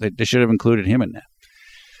they should have included him in that.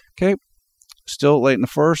 Okay, still late in the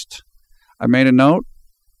first, I made a note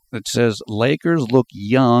that says Lakers look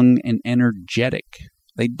young and energetic.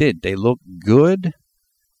 They did. They looked good.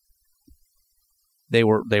 They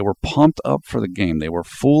were pumped up for the game. They were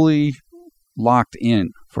fully locked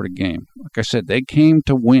in for the game. Like I said, they came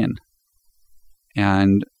to win.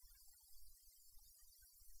 And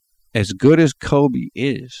as good as Kobe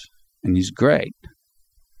is, and he's great,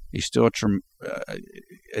 he's still a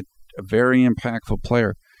very impactful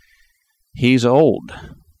player. He's old,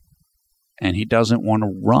 and he doesn't want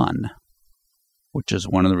to run, which is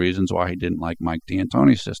one of the reasons why he didn't like Mike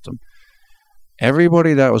D'Antoni's system.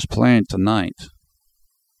 Everybody that was playing tonight,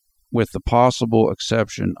 with the possible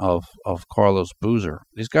exception of Carlos Boozer,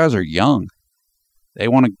 these guys are young. They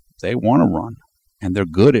want to run, and they're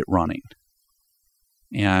good at running.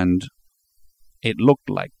 And it looked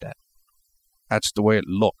like that. That's the way it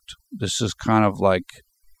looked. This is kind of like,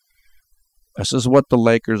 this is what the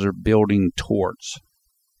Lakers are building towards.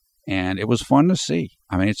 And it was fun to see.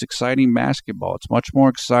 I mean, it's exciting basketball. It's much more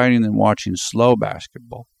exciting than watching slow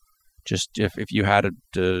basketball. Just if you had a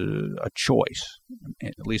choice.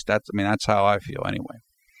 At least that's how I feel anyway.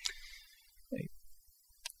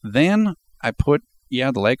 Then I put,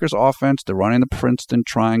 the Lakers offense, they're running the Princeton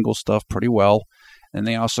triangle stuff pretty well. And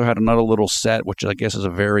they also had another little set, which I guess is a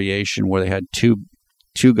variation, where they had two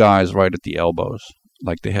guys right at the elbows.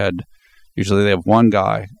 Like usually they have one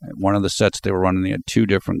guy. One of the sets they were running, they had two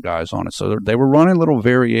different guys on it. So they were running little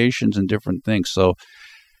variations and different things. So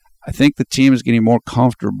I think the team is getting more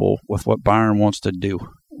comfortable with what Byron wants to do,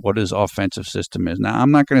 what his offensive system is. Now,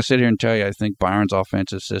 I'm not going to sit here and tell you I think Byron's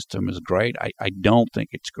offensive system is great. I don't think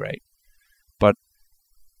it's great. But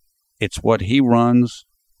it's what he runs,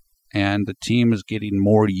 and the team is getting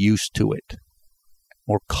more used to it,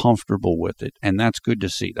 more comfortable with it, and that's good to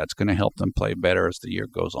see. That's going to help them play better as the year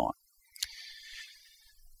goes on.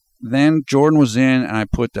 Then Jordan was in, and I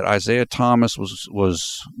put that Isaiah Thomas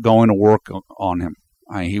was going to work on him.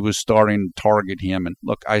 He was starting to target him. And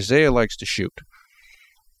look, Isaiah likes to shoot.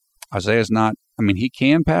 Isaiah's not, he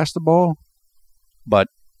can pass the ball, but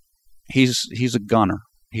he's a gunner.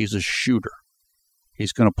 He's a shooter.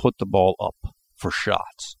 He's going to put the ball up for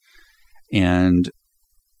shots. And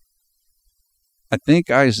I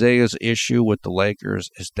think Isaiah's issue with the Lakers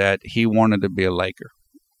is that he wanted to be a Laker.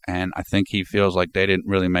 And I think he feels like they didn't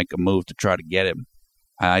really make a move to try to get him.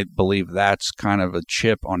 I believe that's kind of a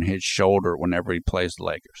chip on his shoulder whenever he plays the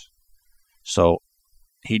Lakers. So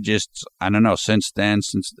he just, I don't know, since then,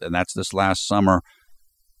 and that's this last summer,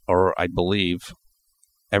 or I believe,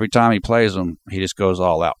 every time he plays them, he just goes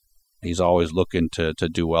all out. He's always looking to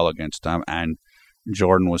do well against them, and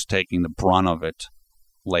Jordan was taking the brunt of it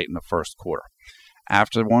late in the first quarter.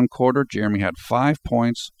 After one quarter, Jeremy had 5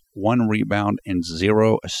 points, 1 rebound, and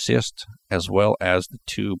 0 assists, as well as the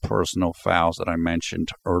 2 personal fouls that I mentioned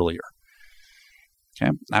earlier.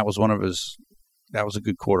 Okay, that was a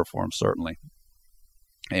good quarter for him, certainly.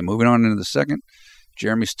 Okay, moving on into the second,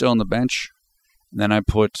 Jeremy's still on the bench. Then I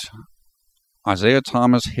put Isaiah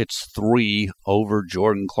Thomas hits 3 over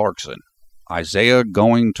Jordan Clarkson. Isaiah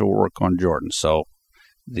going to work on Jordan. So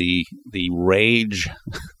the rage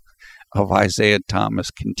of Isaiah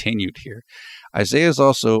Thomas continued here. Isaiah's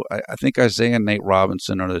also, I think Isaiah and Nate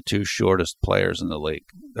Robinson are the 2 shortest players in the league.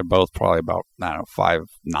 They're both probably about, 5'9",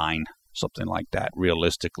 something like that,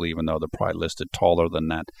 realistically, even though they're probably listed taller than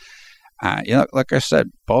that. Like I said,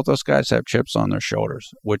 both those guys have chips on their shoulders,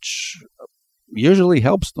 which usually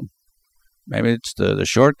helps them. Maybe it's the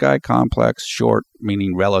short guy complex, short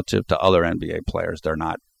meaning relative to other NBA players. They're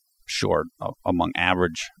not short among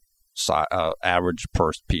average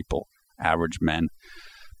people, average men.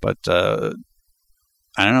 But I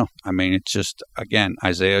don't know. It's just, again,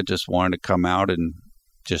 Isaiah just wanted to come out and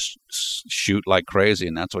just shoot like crazy,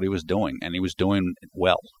 and that's what he was doing, and he was doing it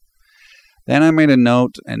well. Then I made a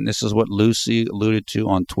note, and this is what Lucy alluded to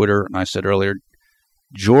on Twitter, and I said earlier,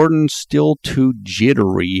 Jordan's still too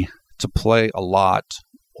jittery to play a lot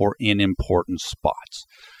or in important spots.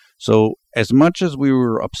 So as much as we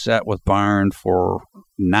were upset with Byron for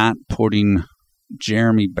not putting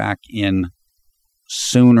Jeremy back in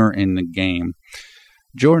sooner in the game,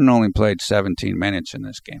 Jordan only played 17 minutes in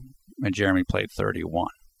this game. and Jeremy played 31.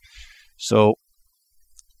 So,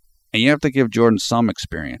 and you have to give Jordan some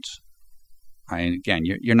experience. Again,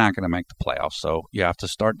 you're not going to make the playoffs, so you have to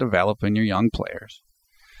start developing your young players.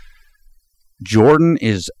 Jordan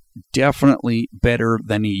is definitely better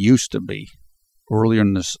than he used to be earlier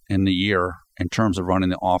in the year in terms of running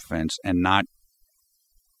the offense and not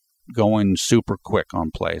going super quick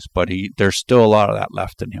on plays, but there's still a lot of that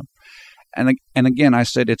left in him. And again, I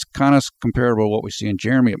said it's kind of comparable to what we see in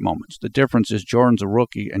Jeremy at moments. The difference is Jordan's a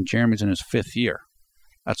rookie and Jeremy's in his 5th year.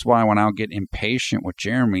 That's why when I get impatient with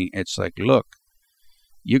Jeremy, it's like, look,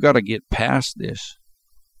 you got to get past this.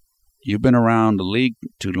 You've been around the league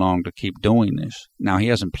too long to keep doing this. Now, he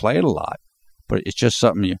hasn't played a lot, but it's just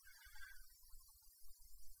something you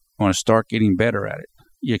want to start getting better at it.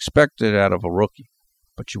 You expect it out of a rookie,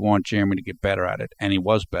 but you want Jeremy to get better at it, and he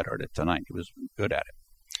was better at it tonight. He was good at it.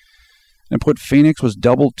 And Phoenix was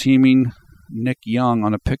double-teaming Nick Young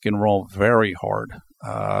on a pick and roll very hard.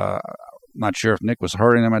 Not sure if Nick was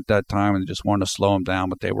hurting him at that time and just wanted to slow him down,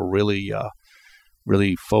 but they were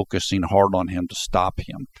really focusing hard on him to stop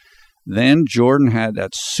him. Then Jordan had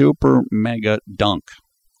that super mega dunk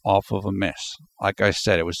off of a miss. Like I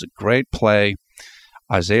said, it was a great play.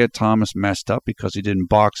 Isaiah Thomas messed up because he didn't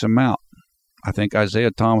box him out. I think Isaiah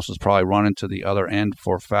Thomas was probably running to the other end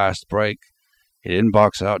for a fast break. He didn't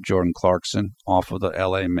box out Jordan Clarkson off of the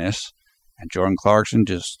LA miss. And Jordan Clarkson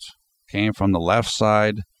just came from the left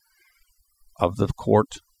side of the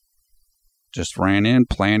court, just ran in,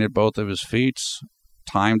 planted both of his feet,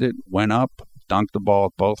 timed it, went up, dunked the ball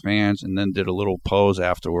with both hands, and then did a little pose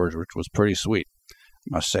afterwards, which was pretty sweet.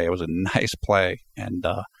 I must say it was a nice play. And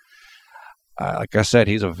like I said,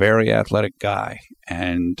 he's a very athletic guy,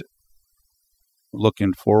 and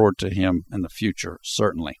looking forward to him in the future,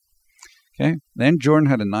 certainly. Okay. Then Jordan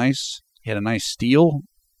had a nice steal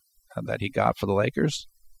that he got for the Lakers.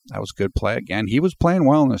 That was a good play. Again, he was playing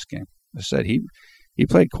well in this game. I said he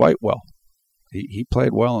played quite well. He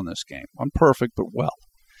played well in this game. Unperfect, but well.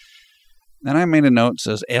 Then I made a note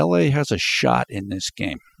that says LA has a shot in this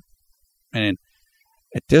game. And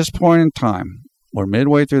at this point in time, we're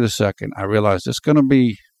midway through the second, I realized it's going to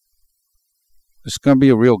be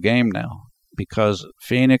a real game now because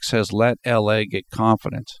Phoenix has let LA get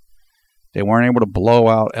confidence. They weren't able to blow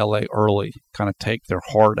out LA early, kind of take their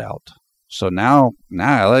heart out. So now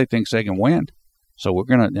LA thinks they can win. So we're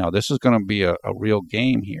going to, this is going to be a real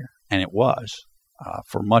game here. And it was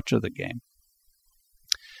for much of the game.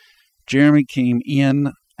 Jeremy came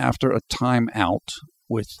in after a timeout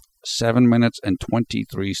with 7 minutes and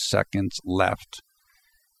 23 seconds left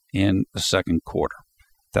in the second quarter.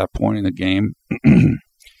 At that point in the game,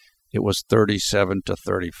 it was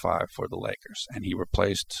 37-35 for the Lakers, and he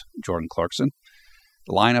replaced Jordan Clarkson.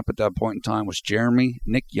 The lineup at that point in time was Jeremy,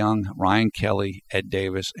 Nick Young, Ryan Kelly, Ed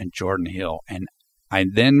Davis, and Jordan Hill. And I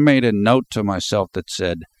then made a note to myself that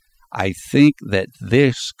said, I think that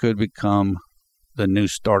this could become the new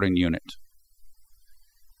starting unit.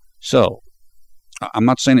 So, I'm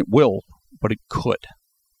not saying it will, but it could.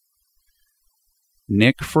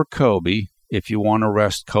 Nick for Kobe, if you want to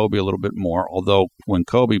rest Kobe a little bit more, although when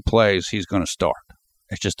Kobe plays, he's going to start.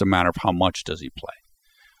 It's just a matter of how much does he play.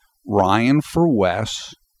 Ryan for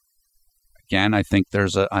Wes. Again, I think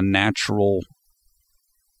there's a natural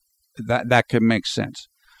that could make sense.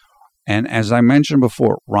 And as I mentioned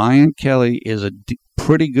before, Ryan Kelly is a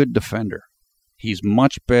pretty good defender. He's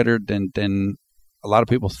much better than a lot of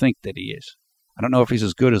people think that he is. I don't know if he's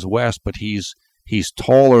as good as Wes, but he's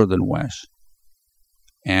taller than Wes.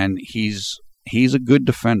 And he's a good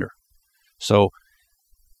defender. So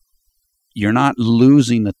you're not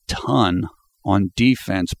losing a ton on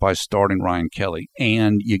defense by starting Ryan Kelly,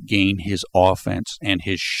 and you gain his offense and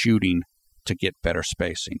his shooting to get better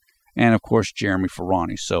spacing. And, of course, Jeremy for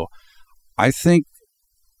Ronnie. So I think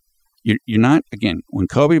you're not, again, when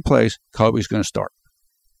Kobe plays, Kobe's going to start.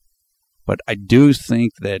 But I do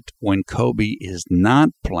think that when Kobe is not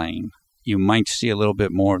playing, you might see a little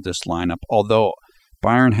bit more of this lineup, although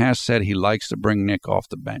Byron has said he likes to bring Nick off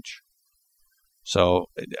the bench. So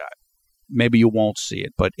maybe you won't see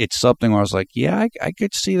it, but it's something where I was like, yeah, I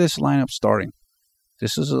could see this lineup starting.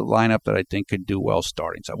 This is a lineup that I think could do well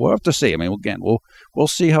starting. So we'll have to see. I mean, again, we'll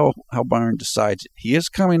see how Byron decides. He is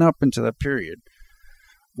coming up into that period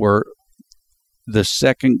where the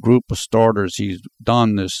second group of starters he's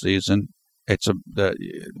done this season,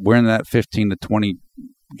 we're in that 15 to 20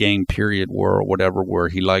 game period where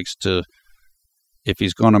he likes to, if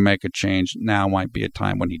he's going to make a change, now might be a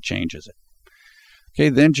time when he changes it. Okay,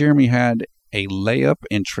 then Jeremy had a layup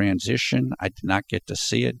in transition. I did not get to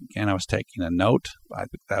see it. Again, I was taking a note. I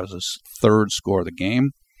think that was his third score of the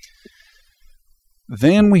game.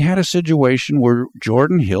 Then we had a situation where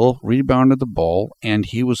Jordan Hill rebounded the ball, and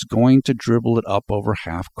he was going to dribble it up over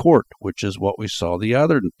half court, which is what we saw the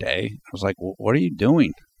other day. I was like, well, what are you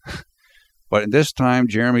doing? But this time,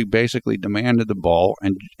 Jeremy basically demanded the ball,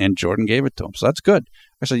 and Jordan gave it to him. So that's good.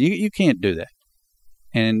 I said, you can't do that.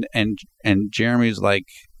 And Jeremy's like,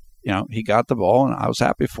 he got the ball, and I was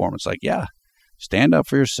happy for him. It's like, yeah, stand up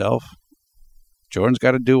for yourself. Jordan's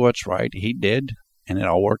got to do what's right. He did, and it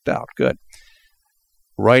all worked out. Good.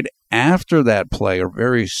 Right after that play, or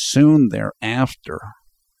very soon thereafter,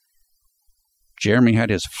 Jeremy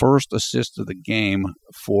had his first assist of the game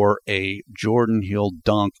for a Jordan Hill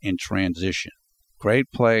dunk in transition. Great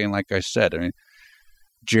play, and like I said,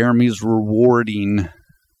 Jeremy's rewarding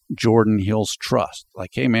Jordan Hill's trust.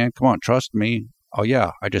 Like, hey, man, come on, trust me. Oh,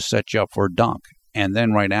 yeah, I just set you up for a dunk. And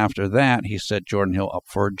then right after that, he set Jordan Hill up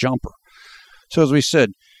for a jumper. So as we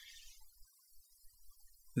said,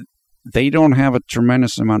 they don't have a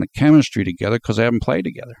tremendous amount of chemistry together because they haven't played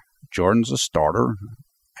together. Jordan's a starter,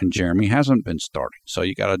 and Jeremy hasn't been starting. So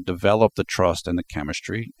you got to develop the trust and the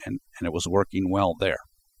chemistry, and it was working well there.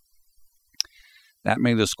 That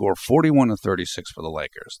made the score 41-36 for the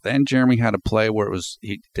Lakers. Then Jeremy had a play where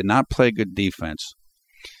he did not play good defense.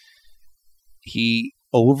 He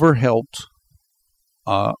overhelped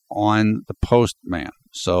on the post man.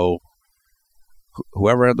 So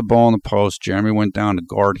whoever had the ball in the post, Jeremy went down to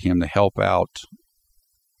guard him to help out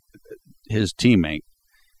his teammate.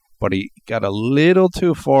 But he got a little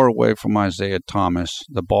too far away from Isaiah Thomas.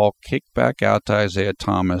 The ball kicked back out to Isaiah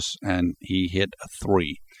Thomas, and he hit a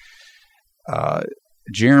three.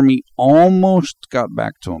 Jeremy almost got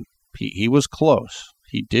back to him. He was close.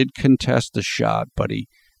 He did contest the shot, but he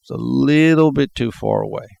was a little bit too far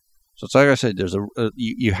away. So it's like I said, there's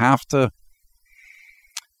you have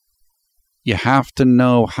to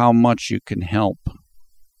know how much you can help,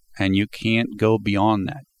 and you can't go beyond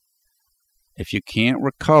that. If you can't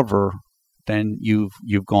recover, then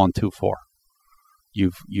you've gone too far.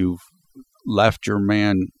 You've left your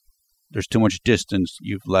man. There's too much distance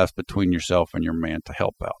you've left between yourself and your man to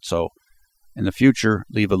help out. So in the future,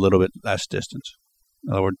 leave a little bit less distance.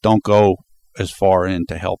 In other words, don't go as far in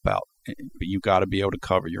to help out, but you got to be able to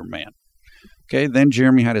cover your man. Okay, then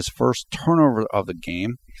Jeremy had his first turnover of the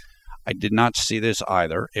game. I did not see this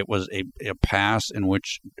either. It was a pass in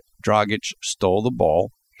which Dragic stole the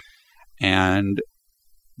ball, and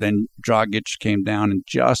then Dragic came down and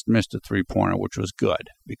just missed a three-pointer, which was good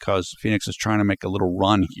because Phoenix is trying to make a little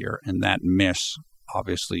run here, and that miss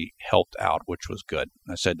obviously helped out, which was good.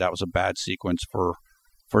 I said that was a bad sequence for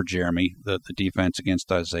Jeremy, the defense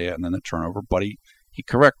against Isaiah and then the turnover, but he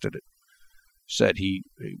corrected it. Said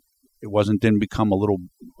didn't become a little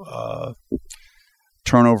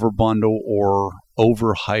turnover bundle or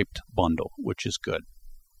overhyped bundle, which is good.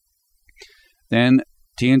 Then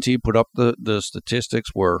TNT put up the statistics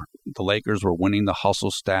where the Lakers were winning the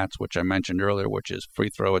hustle stats, which I mentioned earlier, which is free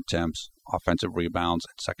throw attempts, offensive rebounds,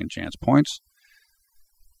 and second chance points.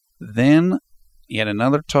 Then he had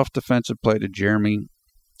another tough defensive play to Jeremy.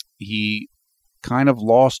 He kind of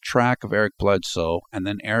lost track of Eric Bledsoe, and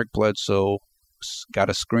then Eric Bledsoe got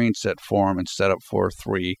a screen set for him and set up for a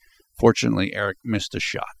three. Fortunately, Eric missed a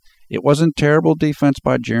shot. It wasn't terrible defense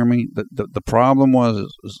by Jeremy. The problem was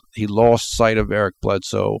he lost sight of Eric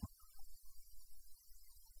Bledsoe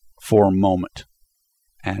for a moment,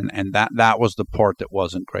 and that was the part that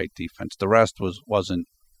wasn't great defense. The rest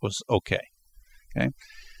was okay. Okay.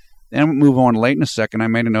 Then we move on. Late in the second, I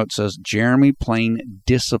made a note that says Jeremy playing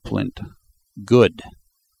disciplined, good.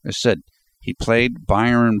 I said he played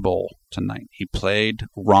Byron ball tonight. He played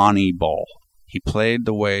Ronnie ball. He played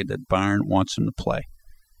the way that Byron wants him to play.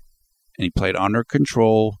 And he played under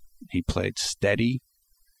control. He played steady.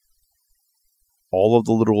 All of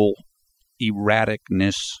the little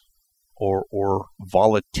erraticness or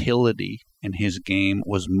volatility in his game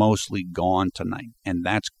was mostly gone tonight. And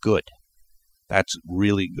that's good. That's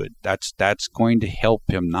really good. That's going to help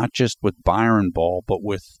him, not just with Byron ball, but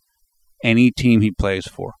with any team he plays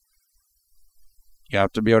for. You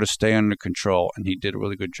have to be able to stay under control, and he did a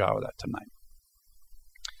really good job of that tonight.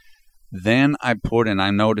 Then I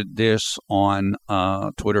noted this on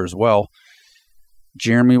Twitter as well.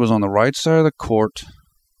 Jeremy was on the right side of the court,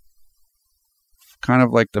 kind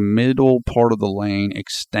of like the middle part of the lane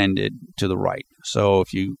extended to the right. So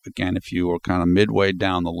if you were kind of midway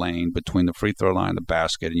down the lane between the free throw line and the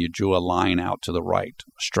basket and you drew a line out to the right,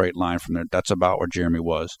 a straight line from there, that's about where Jeremy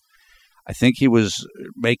was. I think he was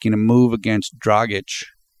making a move against Dragic.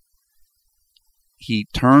 He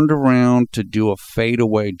turned around to do a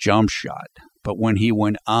fadeaway jump shot, But when he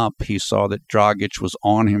went up, he saw that Dragic was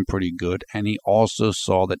on him pretty good, and he also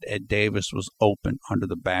saw that Ed Davis was open under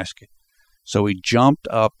the basket. So he jumped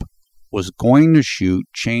up, was going to shoot,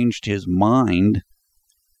 changed his mind,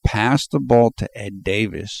 passed the ball to Ed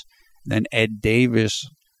Davis. Then Ed Davis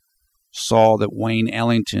saw that Wayne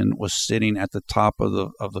Ellington was sitting at the top of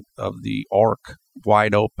the arc,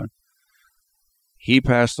 wide open. He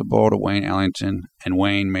passed the ball to Wayne Ellington, and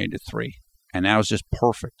Wayne made it three. And that was just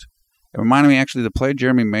perfect. It reminded me, actually, the play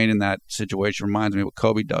Jeremy made in that situation reminds me of what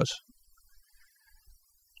Kobe does.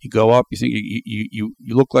 You go up, you think you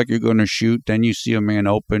look like you're going to shoot, then you see a man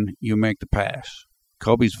open, you make the pass.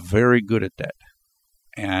 Kobe's very good at that.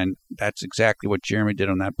 And that's exactly what Jeremy did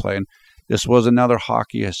on that play. And this was another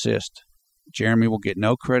hockey assist. Jeremy will get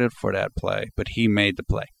no credit for that play, but he made the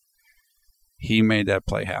play. He made that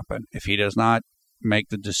play happen. If he does not make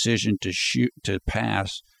the decision to shoot, to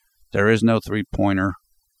pass, there is no three-pointer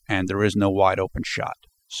and there is no wide open shot.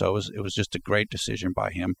 So it was just a great decision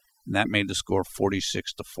by him, and that made the score 46-40.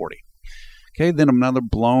 Okay, then another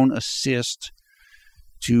blown assist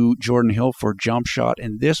to Jordan Hill for a jump shot.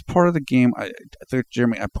 In this part of the game, I think,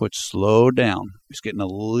 Jeremy, I put slow down. He's getting a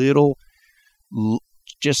little,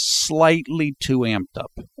 just slightly too amped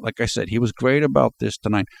up. Like I said, he was great about this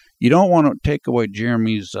tonight. You don't want to take away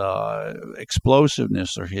Jeremy's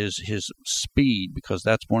explosiveness or his speed, because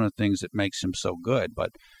that's one of the things that makes him so good.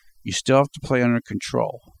 But you still have to play under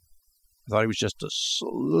control. I thought he was just a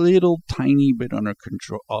little tiny bit under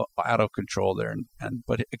control, out of control there.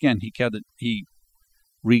 But again, he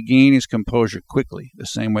regained his composure quickly, the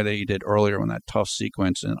same way that he did earlier in that tough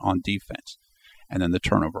sequence on defense, and then the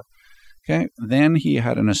turnover. Okay, then he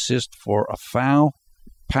had an assist for a foul,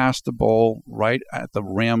 passed the ball right at the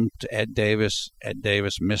rim to Ed Davis. Ed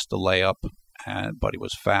Davis missed the layup, but he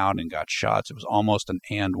was fouled and got shots. It was almost an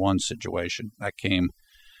and-one situation. That came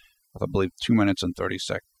with, I believe, 2 minutes and 30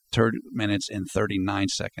 minutes and 39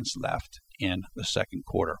 seconds left in the second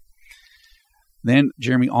quarter. Then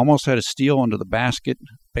Jeremy almost had a steal under the basket.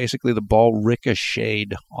 Basically, the ball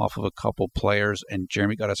ricocheted off of a couple players, and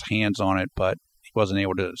Jeremy got his hands on it, but he wasn't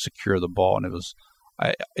able to secure the ball. And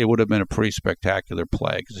it would have been a pretty spectacular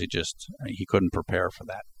play because he couldn't prepare for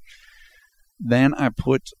that. Then I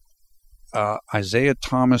put Isaiah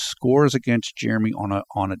Thomas scores against Jeremy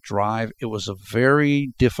on a drive. It was a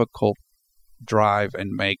very difficult drive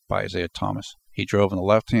and make by Isaiah Thomas. He drove on the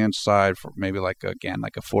left-hand side for maybe like a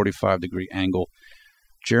 45-degree angle.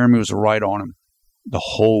 Jeremy was right on him the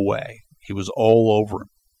whole way. He was all over him.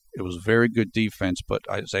 It was very good defense, but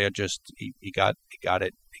Isaiah he got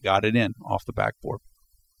it in off the backboard.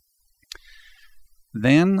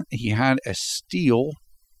 Then he had a steal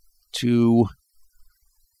to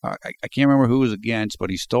I can't remember who was against, but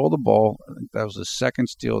he stole the ball. I think that was the second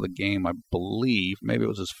steal of the game, I believe. Maybe it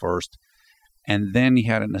was his first. And then he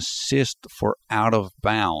had an assist for out of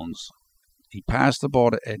bounds. He passed the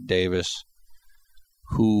ball to Ed Davis,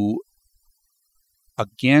 who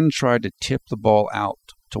again tried to tip the ball out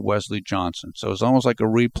to Wesley Johnson. So it was almost like a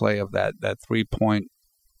replay of that three-point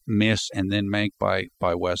miss and then make by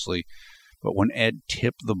Wesley. But when Ed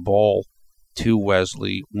tipped the ball to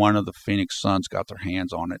Wesley, one of the Phoenix Suns got their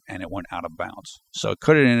hands on it, and it went out of bounds. So it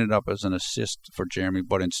could have ended up as an assist for Jeremy,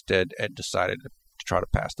 but instead Ed decided to try to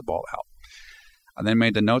pass the ball out. I then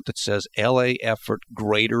made the note that says LA effort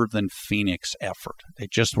greater than Phoenix effort. They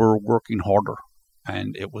just were working harder,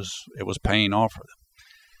 and it was paying off for them.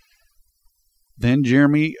 Then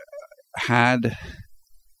Jeremy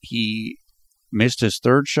he missed his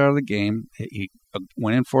third shot of the game. He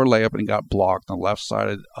went in for a layup and he got blocked on the left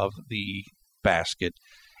side of the basket.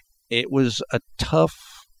 It was a tough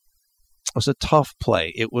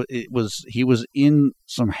play. He was in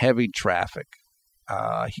some heavy traffic.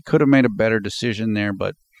 He could have made a better decision there,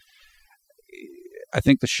 but I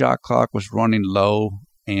think the shot clock was running low,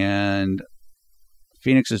 and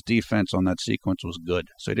Phoenix's defense on that sequence was good.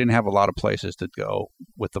 So he didn't have a lot of places to go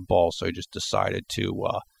with the ball, so he just decided to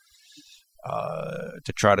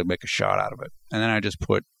try to make a shot out of it. And then I just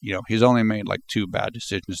put, he's only made like 2 bad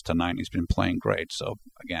decisions tonight. He's been playing great. So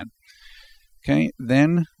again, okay.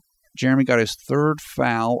 Then Jeremy got his third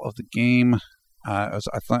foul of the game. I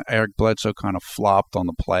thought Eric Bledsoe kind of flopped on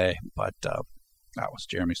the play, but that was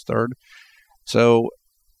Jeremy's third. So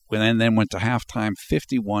we then went to halftime,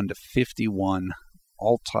 51-51,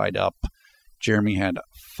 all tied up. Jeremy had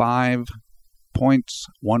 5 points,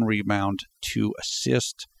 1 rebound, 2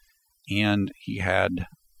 assists, and he had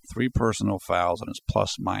 3 personal fouls, and his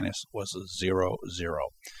plus-minus was a 0-0.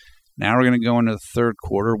 Now we're going to go into the third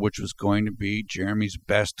quarter, which was going to be Jeremy's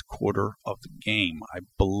best quarter of the game, I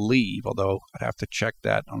believe, although I'd have to check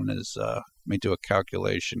that on his me do a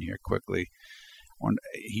calculation here quickly.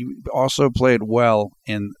 He also played well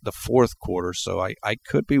in the fourth quarter, so I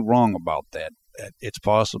could be wrong about that. It's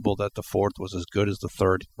possible that the fourth was as good as the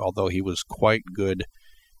third, although he was quite good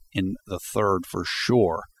in the third for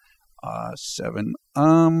sure. 7.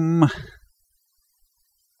 I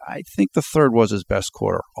think the third was his best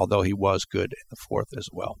quarter, although he was good in the fourth as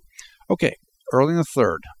well. Okay, early in the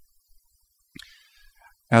third.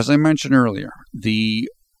 As I mentioned earlier, the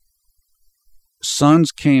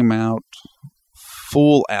Suns came out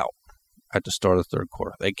full out at the start of the third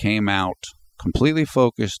quarter. They came out completely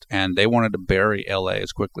focused, and they wanted to bury LA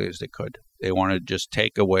as quickly as they could. They wanted to just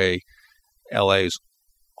take away LA's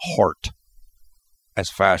heart as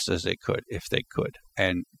fast as they could, if they could.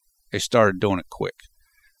 And they started doing it quick.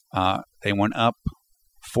 They went up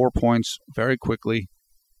 4 points very quickly.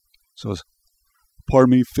 So,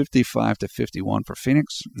 55-51 for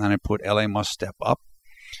Phoenix. Then I put LA must step up.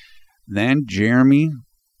 Then Jeremy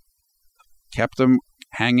kept them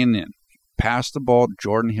hanging in. Passed the ball to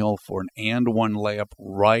Jordan Hill for an and-one layup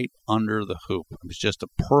right under the hoop. It was just a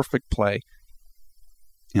perfect play.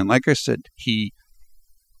 And like I said, he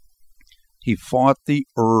fought the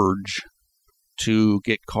urge to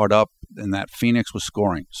get caught up in that Phoenix was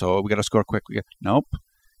scoring. So we got to score quick. Nope.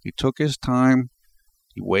 He took his time.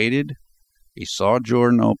 He waited. He saw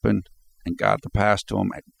Jordan open and got the pass to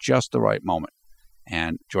him at just the right moment.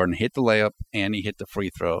 And Jordan hit the layup and he hit the free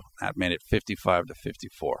throw. That made it 55-54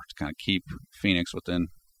 to kind of keep Phoenix within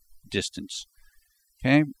distance.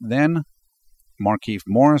 Okay, then Markieff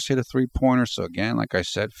Morris hit a three-pointer. So again, like I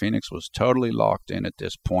said, Phoenix was totally locked in at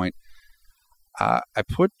this point. I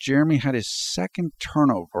put Jeremy had his second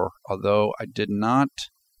turnover, although I did not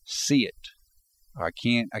see it. I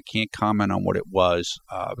can't comment on what it was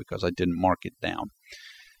because I didn't mark it down,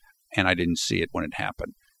 and I didn't see it when it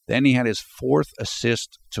happened. Then he had his fourth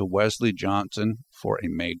assist to Wesley Johnson for a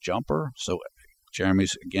made jumper. So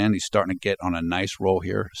Jeremy's, again, he's starting to get on a nice roll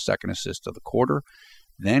here, second assist of the quarter.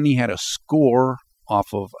 Then he had a score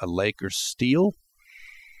off of a Lakers steal.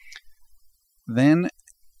 Then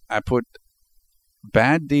I put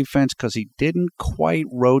bad defense because he didn't quite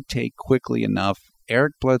rotate quickly enough.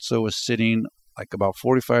 Eric Bledsoe was sitting like about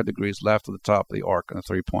 45 degrees left of the top of the arc on the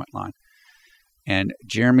three-point line. And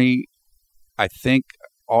Jeremy, I think,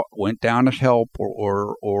 went down to help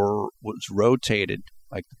or was rotated,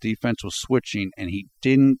 like the defense was switching, and he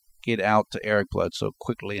didn't get out to Eric Bledsoe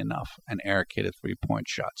quickly enough, and Eric hit a three-point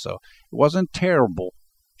shot. So it wasn't terrible,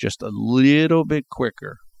 just a little bit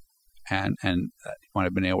quicker, and might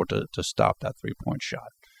have been able to stop that three-point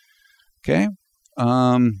shot. Okay.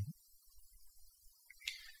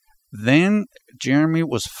 Then Jeremy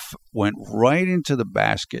went right into the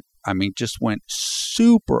basket. I mean, just went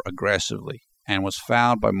super aggressively and was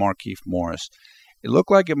fouled by Markieff Morris. It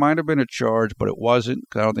looked like it might have been a charge, but it wasn't,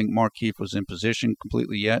 because I don't think Markieff was in position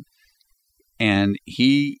completely yet. And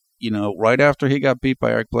he, right after he got beat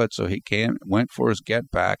by Eric Bledsoe, he went for his get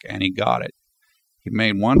back, and he got it. He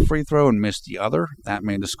made one free throw and missed the other. That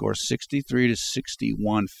made the score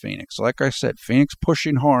 63-61 Phoenix. So like I said, Phoenix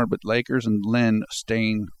pushing hard, but Lakers and Lin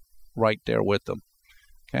staying right there with them.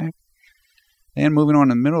 Okay? And moving on in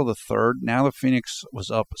the middle of the third, now the Phoenix was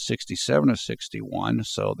up 67-61,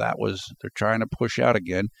 so they're trying to push out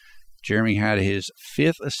again. Jeremy had his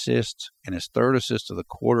fifth assist and his third assist of the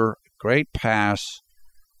quarter. Great pass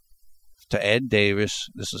to Ed Davis.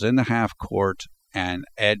 This is in the half court, and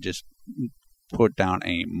Ed just put down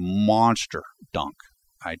a monster dunk.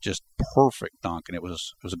 Just perfect dunk, and it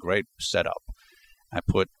was a great setup. I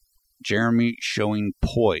put Jeremy showing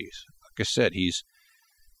poise. Like I said,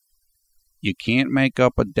 you can't make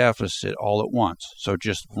up a deficit all at once. So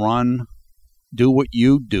just do what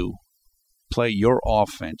you do, play your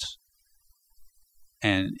offense,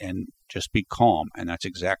 and just be calm. And that's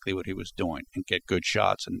exactly what he was doing, and get good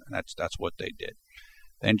shots, and that's what they did.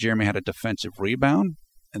 Then Jeremy had a defensive rebound,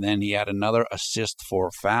 and then he had another assist for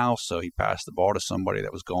a foul. So he passed the ball to somebody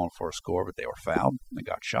that was going for a score, but they were fouled. They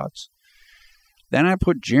got shots. Then I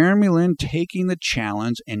put JLin taking the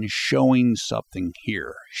challenge and showing something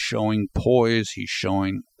here, showing poise. He's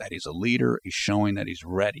showing that he's a leader. He's showing that he's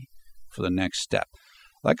ready for the next step.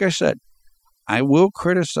 Like I said, I will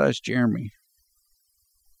criticize Jeremy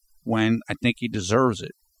when I think he deserves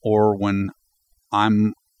it, or when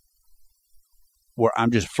I'm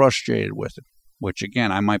just frustrated with him, which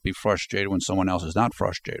again, I might be frustrated when someone else is not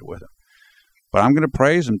frustrated with him. But I'm going to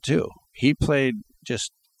praise him too. He played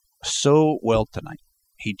just so well tonight.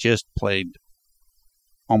 He just played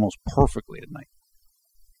almost perfectly tonight.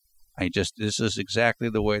 This is exactly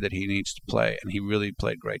the way that he needs to play, and he really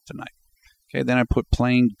played great tonight. Okay, then I put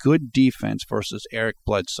playing good defense versus Eric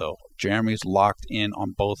Bledsoe. Jeremy's locked in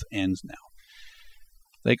on both ends now.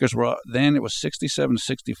 Lakers were then it was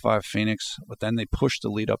 67-65 Phoenix, but then they pushed the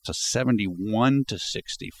lead up to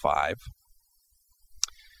 71-65.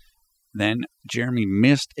 Then Jeremy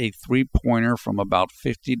missed a three-pointer from about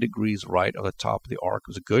 50 degrees right of the top of the arc. It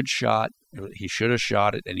was a good shot. He should have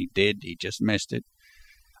shot it, and he did. He just missed it.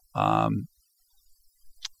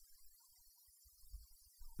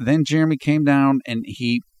 Then Jeremy came down, and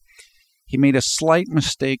he made a slight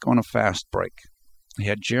mistake on a fast break. He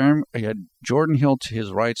had Jordan Hill to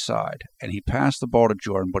his right side, and he passed the ball to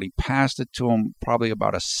Jordan, but he passed it to him probably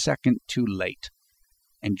about a second too late,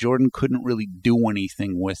 and Jordan couldn't really do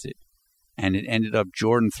anything with it, and it ended up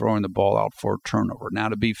Jordan throwing the ball out for a turnover. Now,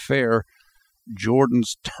 to be fair,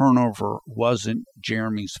 Jordan's turnover wasn't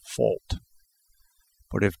Jeremy's fault.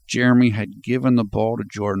 But if Jeremy had given the ball to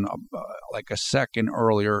Jordan like a second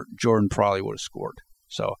earlier, Jordan probably would have scored.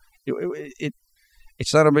 So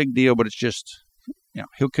it's not a big deal, but it's just,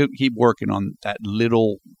 he'll keep working on those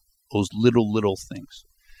little things.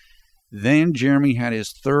 Then Jeremy had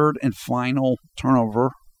his third and final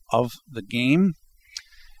turnover of the game,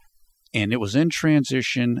 and it was in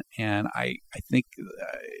transition, and I think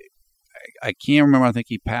I can't remember. I think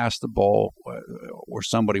he passed the ball where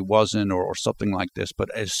somebody wasn't or something like this.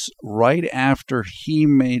 But right after he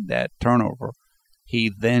made that turnover,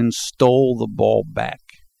 he then stole the ball back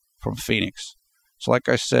from Phoenix. So like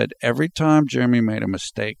I said, every time Jeremy made a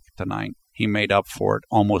mistake tonight, he made up for it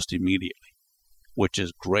almost immediately, which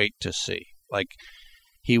is great to see. Like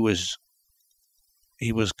he was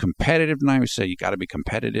competitive tonight. We say you got to be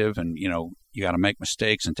competitive, and you got to make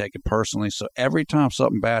mistakes and take it personally. So every time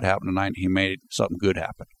something bad happened tonight, he made something good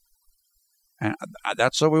happen. And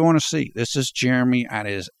that's what we want to see. This is Jeremy at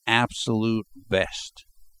his absolute best.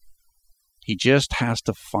 He just has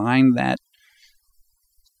to find that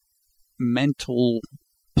mental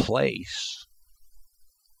place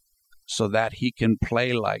so that he can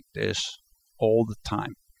play like this all the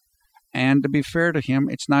time. And to be fair to him,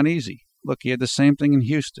 it's not easy. Look, he had the same thing in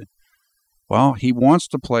Houston. Well, he wants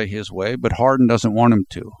to play his way, but Harden doesn't want him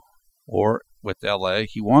to. Or with L.A.,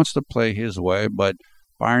 he wants to play his way, but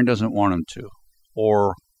Byron doesn't want him to.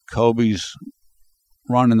 Or Kobe's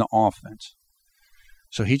running the offense.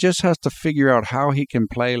 So he just has to figure out how he can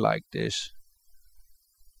play like this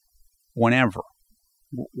whenever.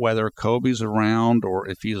 Whether Kobe's around or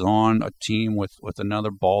if he's on a team with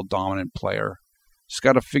another ball-dominant player. He's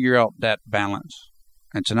got to figure out that balance.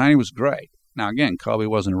 And tonight he was great. Now, again, Kobe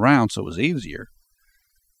wasn't around, so it was easier.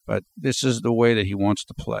 But this is the way that he wants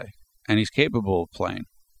to play. And he's capable of playing.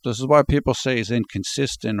 This is why people say he's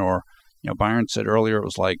inconsistent, or, Byron said earlier it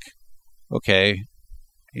was like, okay,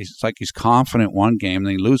 it's like he's confident one game, and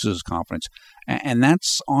then he loses his confidence. And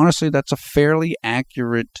that's a fairly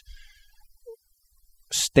accurate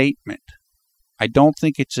statement. I don't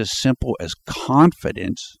think it's as simple as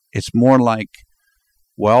confidence. It's more like,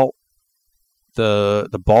 well,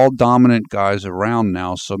 the ball-dominant guy's around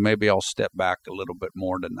now, so maybe I'll step back a little bit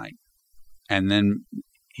more tonight. And then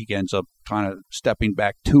he ends up kind of stepping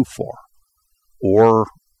back too far. Or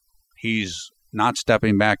he's not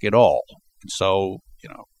stepping back at all. And so,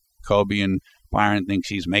 Kobe and Byron thinks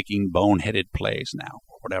he's making boneheaded plays now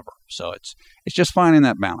or whatever. So it's just finding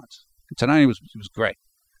that balance. And tonight he was great.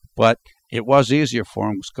 But it was easier for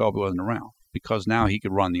him because Kobe wasn't around, because now he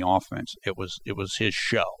could run the offense. It was his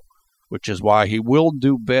show. Which is why he will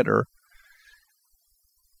do better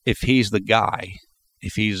if he's the guy,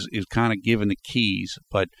 if he's kind of given the keys.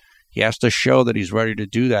 But he has to show that he's ready to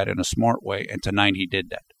do that in a smart way, and tonight he did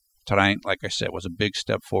that. Tonight, like I said, was a big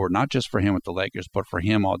step forward, not just for him with the Lakers, but for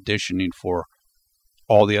him auditioning for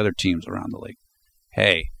all the other teams around the league.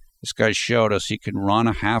 Hey, this guy showed us he can run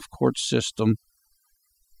a half-court system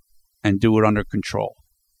and do it under control.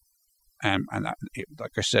 And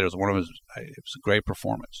like I said, it was a great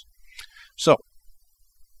performance. So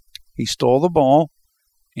he stole the ball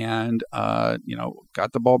and,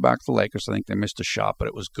 got the ball back to the Lakers. I think they missed a shot, but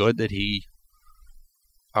it was good that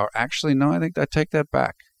I think I take that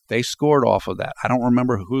back. They scored off of that. I don't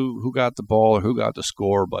remember who got the ball or who got the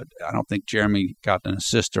score, but I don't think Jeremy got an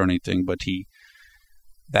assist or anything, but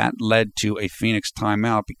that led to a Phoenix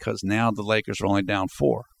timeout because now the Lakers are only down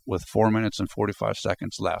 4 with 4 minutes and 45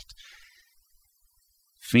 seconds left.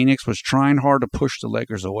 Phoenix was trying hard to push the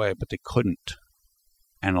Lakers away, but they couldn't.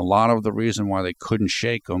 And a lot of the reason why they couldn't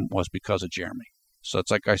shake them was because of Jeremy. So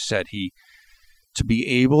it's like I said, to be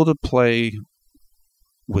able to play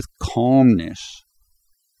with calmness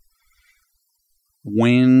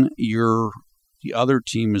when the other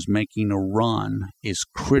team is making a run is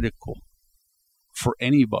critical for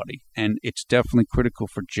anybody, and it's definitely critical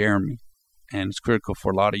for Jeremy, and it's critical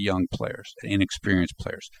for a lot of young players and inexperienced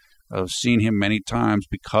players. I've seen him many times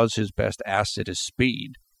because his best asset is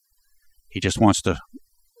speed. He just wants to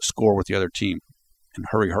score with the other team and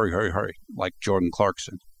hurry, like Jordan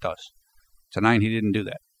Clarkson does. Tonight he didn't do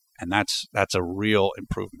that, and that's a real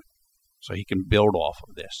improvement. So he can build off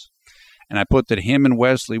of this. And I put that him and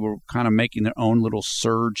Wesley were kind of making their own little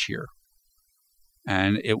surge here,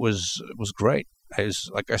 and it was great.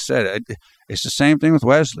 Like I said, it's the same thing with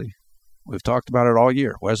Wesley. We've talked about it all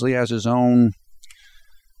year. Wesley has his own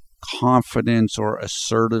confidence or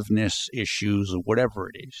assertiveness issues or whatever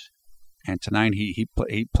it is. And tonight he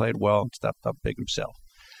played well and stepped up big himself.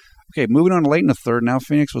 Okay, moving on late in the third. Now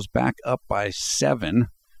Phoenix was back up by 7.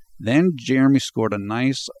 Then Jeremy scored a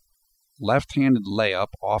nice left-handed layup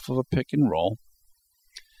off of a pick and roll.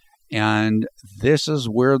 And this is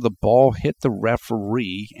where the ball hit the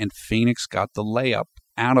referee and Phoenix got the layup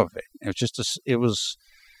out of it. It was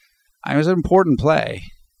an important play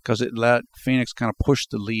because it let Phoenix kind of push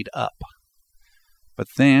the lead up. But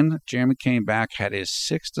then Jeremy came back, had his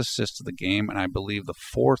 6th assist of the game, and I believe the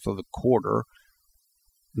 4th of the quarter.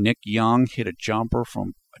 Nick Young hit a jumper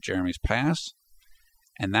from Jeremy's pass,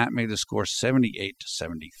 and that made the score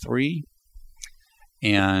 78-73.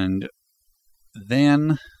 And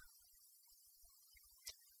then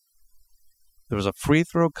there was a free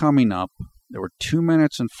throw coming up. There were 2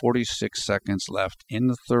 minutes and 46 seconds left in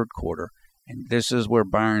the third quarter. And this is where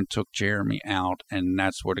Byron took Jeremy out, and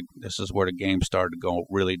this is where the game started to go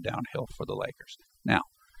really downhill for the Lakers. Now,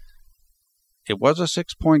 it was a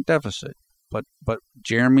 6-point deficit, but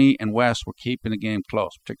Jeremy and Wes were keeping the game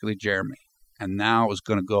close, particularly Jeremy. And now it was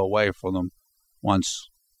going to go away for them once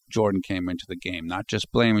Jordan came into the game. Not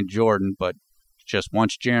just blaming Jordan, but just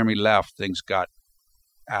once Jeremy left, things got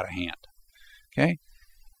out of hand. Okay?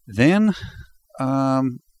 Then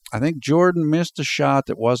I think Jordan missed a shot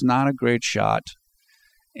that was not a great shot.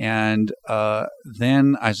 And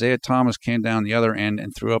then Isaiah Thomas came down the other end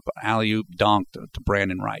and threw up an alley-oop dunk to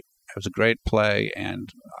Brandon Wright. It was a great play, and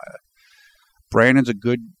Brandon's a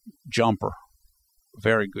good jumper,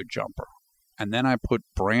 very good jumper. And then I put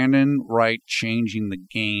Brandon Wright changing the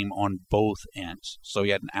game on both ends. So he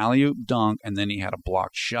had an alley-oop dunk, and then he had a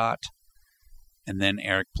blocked shot. And then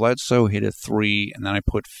Eric Bledsoe hit a 3, and then I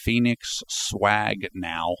put Phoenix swag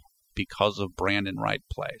now because of Brandon Wright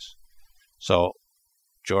plays. So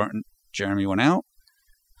Jeremy went out,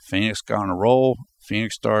 Phoenix got on a roll,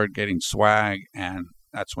 Phoenix started getting swag, and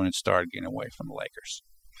that's when it started getting away from the Lakers.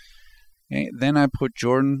 Okay, then I put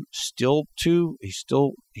Jordan he's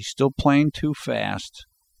still playing too fast,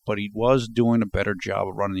 but he was doing a better job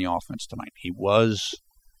of running the offense tonight.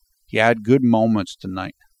 He had good moments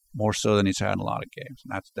tonight, more so than he's had in a lot of games,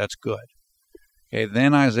 and that's good. Okay,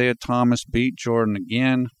 then Isaiah Thomas beat Jordan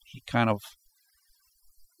again. He kind of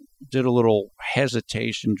did a little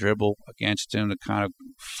hesitation dribble against him to kind of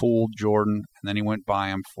fool Jordan, and then he went by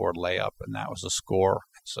him for a layup, and that was the score.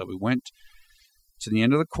 So we went to the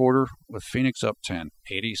end of the quarter with Phoenix up 10,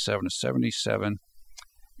 87-77.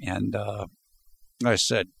 And like I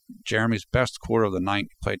said, Jeremy's best quarter of the night.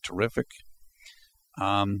 He played terrific.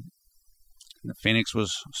 The Phoenix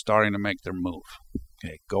was starting to make their move.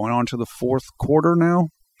 Okay, going on to the fourth quarter now.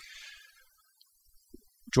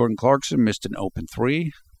 Jordan Clarkson missed an open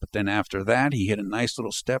 3, but then after that, he hit a nice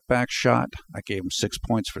little step-back shot. I gave him 6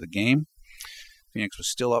 points for the game. Phoenix was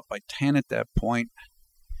still up by 10 at that point.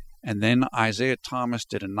 And then Isaiah Thomas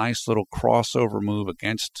did a nice little crossover move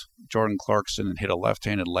against Jordan Clarkson and hit a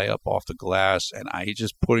left-handed layup off the glass. And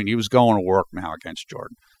he was going to work now against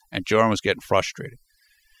Jordan. And Jordan was getting frustrated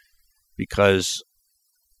because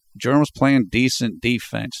Jordan was playing decent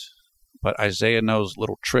defense, but Isaiah knows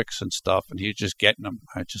little tricks and stuff, and he's just getting them.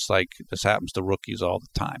 Just like this happens to rookies all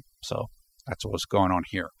the time. So that's what's going on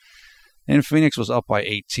here. And Phoenix was up by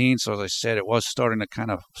 18, so as I said, it was starting to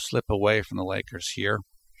kind of slip away from the Lakers here.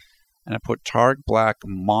 And I put Tariq Black,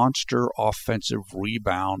 monster offensive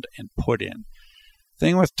rebound, and put in.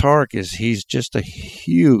 Thing with Tariq is he's just a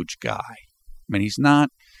huge guy. I mean, he's not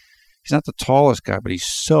the tallest guy, but he's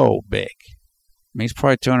so big. I mean, he's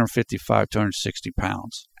probably 255, 260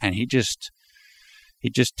 pounds, and he just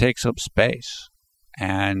takes up space.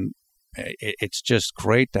 And it's just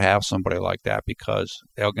great to have somebody like that because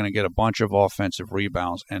they're going to get a bunch of offensive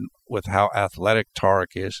rebounds. And with how athletic Tariq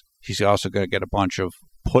is, he's also going to get a bunch of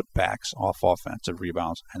putbacks off offensive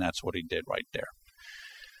rebounds, and that's what he did right there.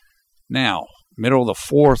 Now, middle of the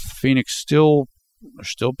fourth, Phoenix they're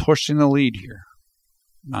still pushing the lead here.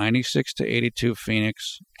 96-82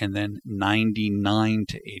 Phoenix, and then 99-82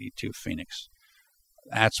 Phoenix.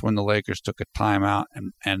 That's when the Lakers took a timeout,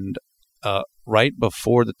 and right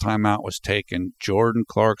before the timeout was taken, Jordan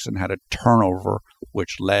Clarkson had a turnover,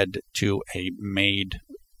 which led to a made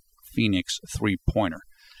Phoenix three-pointer.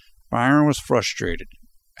 Byron was frustrated,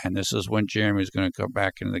 and this is when Jeremy is going to come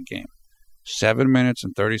back into the game. 7 minutes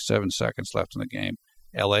and 37 seconds left in the game.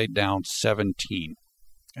 LA down 17.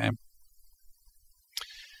 Okay.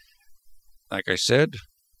 Like I said,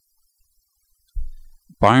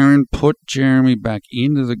 Byron put Jeremy back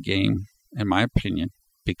into the game, in my opinion,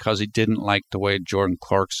 because he didn't like the way Jordan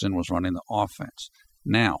Clarkson was running the offense.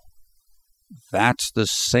 Now, that's the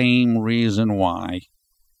same reason why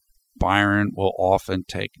Byron will often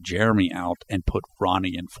take Jeremy out and put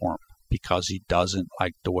Ronnie in for him, because he doesn't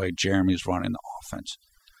like the way Jeremy's running the offense.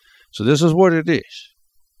 So this is what it is.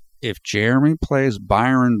 If Jeremy plays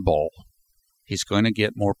Byron ball, he's going to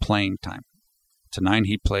get more playing time. Tonight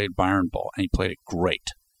he played Byron ball, and he played it great.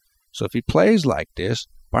 So if he plays like this,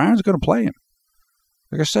 Byron's going to play him.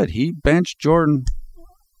 Like I said, he benched Jordan.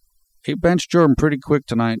 He benched Jordan pretty quick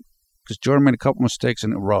tonight because Jordan made a couple mistakes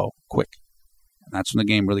in a row, quick. And that's when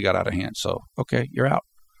the game really got out of hand. So, okay, you're out.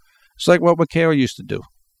 It's like what McHale used to do.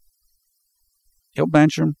 He'll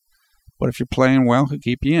bench him, but if you're playing well, he'll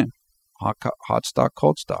keep you in. Hot stock,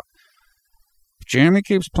 cold stock. If Jeremy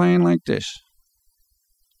keeps playing like this,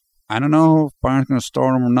 I don't know if Byron's going to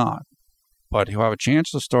start him or not, but he'll have a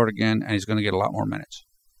chance to start again, and he's going to get a lot more minutes.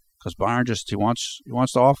 Because Byron he wants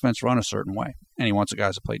the offense run a certain way, and he wants the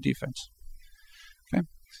guys to play defense. Okay.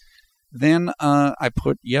 Then I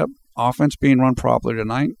put, offense being run properly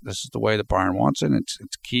tonight. This is the way that Byron wants it.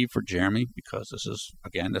 It's key for Jeremy because this is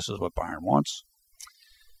what Byron wants.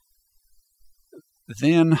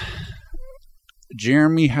 Then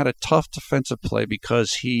Jeremy had a tough defensive play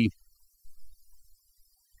because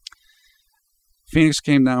Phoenix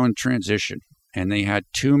came down in transition, and they had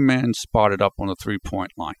two men spotted up on the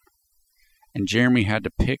three-point line. And Jeremy had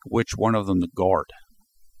to pick which one of them to guard.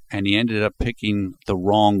 And he ended up picking the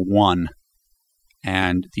wrong one,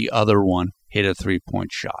 and the other one hit a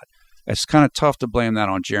three-point shot. It's kind of tough to blame that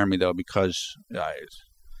on Jeremy, though, because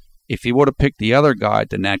if he would have picked the other guy,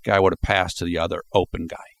 then that guy would have passed to the other open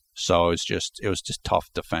guy. So it was just tough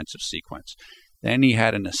defensive sequence. Then he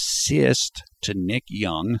had an assist to Nick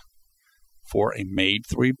Young for a made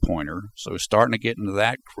three-pointer. So he's starting to get into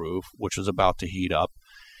that groove, which was about to heat up.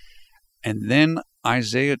 And then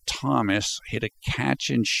Isaiah Thomas hit a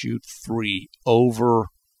catch-and-shoot three over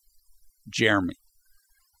Jeremy,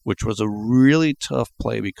 which was a really tough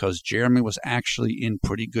play because Jeremy was actually in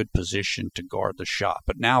pretty good position to guard the shot.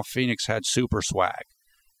 But now Phoenix had super swag.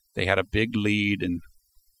 They had a big lead, and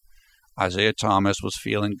Isaiah Thomas was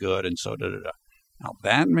feeling good, and so da-da-da. Now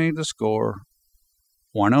that made the score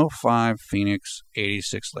 105 Phoenix,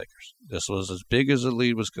 86 Lakers. This was as big as the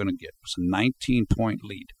lead was going to get. It was a 19-point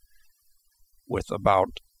lead with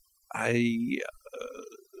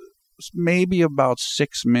maybe about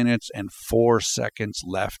 6 minutes and 4 seconds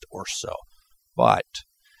left or so. But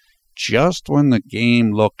just when the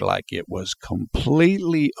game looked like it was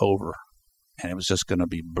completely over and it was just going to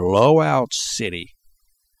be blowout city,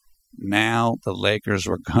 now the Lakers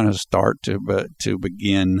were going to start to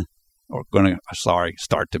begin. We're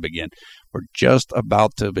just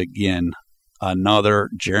about to begin another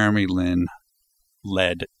Jeremy Lin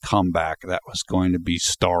led comeback that was going to be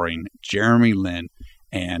starring Jeremy Lin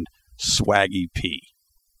and Swaggy P.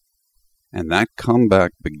 And that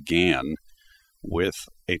comeback began with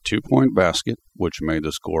a 2-point basket, which made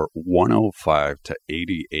the score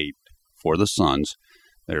 105-88 for the Suns.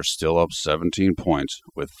 They're still up 17 points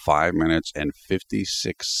with 5 minutes and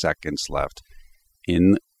 56 seconds left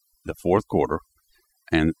in the fourth quarter.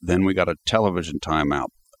 And then we got a television timeout.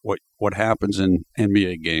 What happens in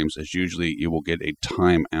NBA games is usually you will get a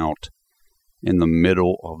timeout in the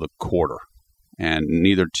middle of the quarter. And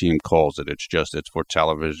neither team calls it. It's for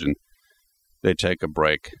television. They take a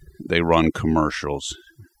break. They run commercials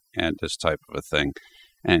and this type of a thing.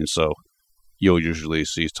 And so you'll usually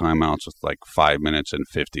see timeouts with like 5 minutes and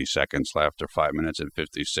 50 seconds left or 5 minutes and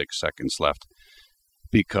 56 seconds left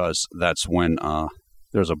because that's when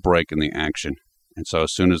there's a break in the action. And so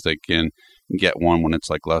as soon as they can get one when it's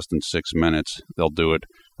like less than 6 minutes, they'll do it.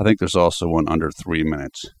 I think there's also one under 3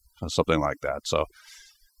 minutes, or something like that. So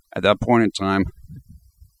at that point in time,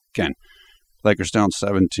 again, Lakers down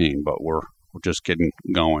 17, but we're just getting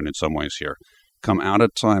going in some ways here. Come out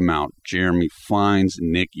of timeout, Jeremy finds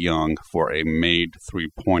Nick Young for a made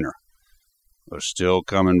three-pointer. They're still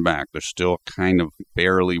coming back. They're still kind of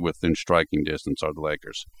barely within striking distance of the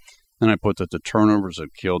Lakers. Then I put that the turnovers have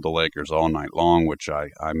killed the Lakers all night long, which I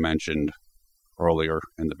mentioned earlier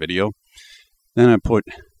in the video. Then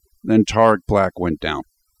Tarek Black went down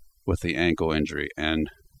with the ankle injury, and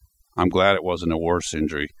I'm glad it wasn't a worse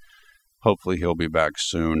injury. Hopefully he'll be back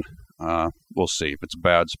soon. We'll see. If it's a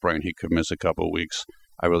bad sprain, he could miss a couple of weeks.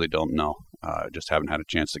 I really don't know. Just haven't had a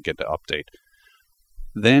chance to get the update.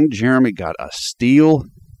 Then Jeremy got a steal,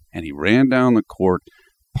 and he ran down the court,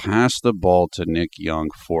 passed the ball to Nick Young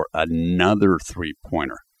for another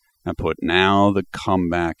three-pointer. And now the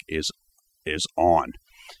comeback is on.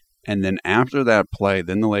 And then after that play,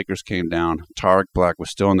 then the Lakers came down. Tariq Black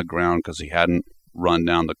was still on the ground because he hadn't run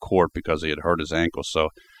down the court because he had hurt his ankle. So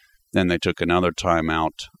then they took another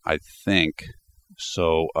timeout, I think,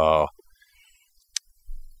 so that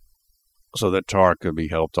Tariq could be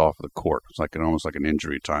helped off the court. It's like almost like an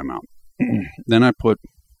injury timeout. Then I put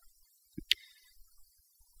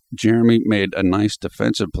Jeremy made a nice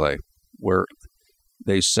defensive play where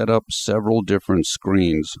they set up several different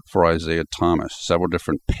screens for Isaiah Thomas, several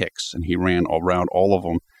different picks, and he ran around all of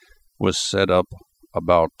them, was set up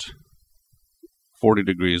about 40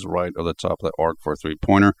 degrees right of the top of the arc for a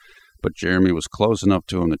three-pointer, but Jeremy was close enough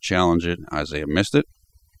to him to challenge it. Isaiah missed it.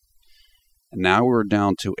 And now we're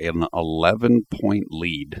down to an 11-point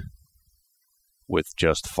lead with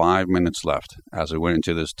just 5 minutes left as we went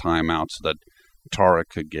into this timeout so that Tariq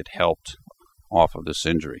could get helped off of this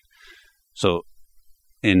injury. So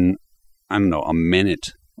in, I don't know, a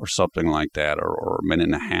minute or something like that, or a minute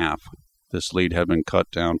and a half, this lead had been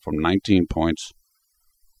cut down from 19 points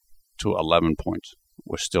to 11 points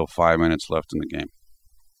with still 5 minutes left in the game.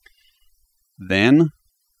 Then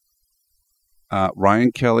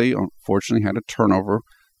Ryan Kelly unfortunately had a turnover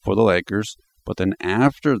for the Lakers, but then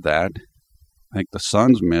after that, I think the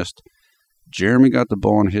Suns missed. Jeremy got the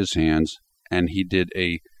ball in his hands, and he did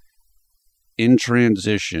in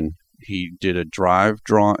transition, he did a drive,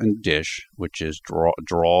 draw, and dish, which is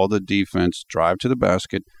draw the defense, drive to the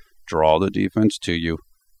basket, draw the defense to you,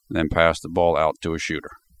 then pass the ball out to a shooter.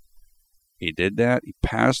 He did that. He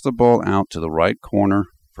passed the ball out to the right corner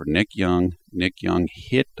for Nick Young. Nick Young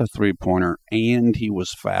hit the three-pointer, and he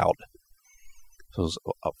was fouled. So it was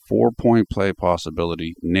a 4-point play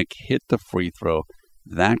possibility. Nick hit the free throw.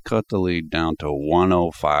 That cut the lead down to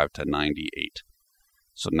 105-98.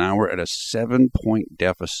 So now we're at a 7-point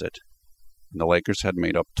deficit. The Lakers had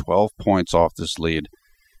made up 12 points off this lead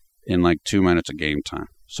in like 2 minutes of game time.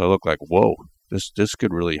 So it looked like, whoa, this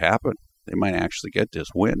could really happen. They might actually get this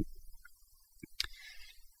win.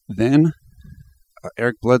 Then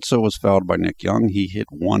Eric Bledsoe was fouled by Nick Young. He hit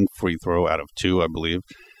 1 free throw out of 2, I believe.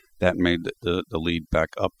 That made the lead back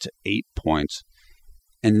up to 8 points.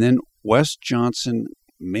 And then Wes Johnson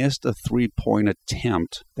missed a 3-point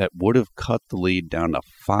attempt that would have cut the lead down to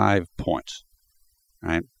 5 points.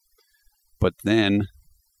 Right? But then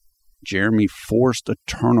Jeremy forced a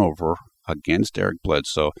turnover against Eric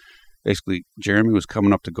Bledsoe. Basically, Jeremy was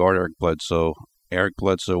coming up to guard Eric Bledsoe. Eric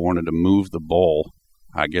Bledsoe wanted to move the ball.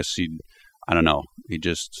 I guess he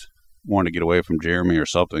just wanted to get away from Jeremy or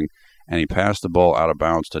something, and he passed the ball out of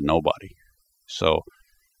bounds to nobody. So,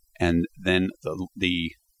 and then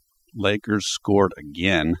the Lakers scored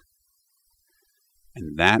again,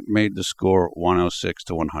 and that made the score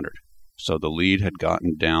 106-100. So the lead had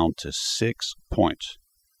gotten down to 6 points,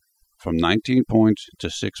 from 19 points to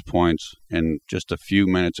 6 points in just a few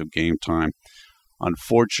minutes of game time.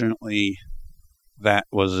 Unfortunately, that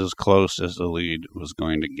was as close as the lead was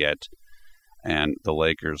going to get, and the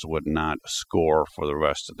Lakers would not score for the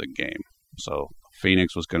rest of the game. So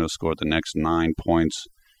Phoenix was going to score the next 9 points.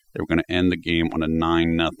 They were going to end the game on a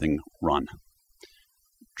 9-0 run.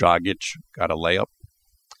 Dragic got a layup.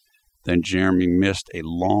 Then Jeremy missed a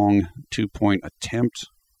long 2-point attempt.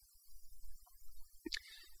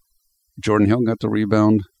 Jordan Hill got the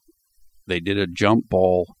rebound. They did a jump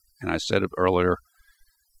ball, and I said it earlier,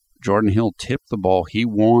 Jordan Hill tipped the ball. He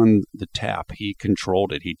won the tap. He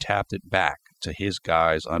controlled it. He tapped it back to his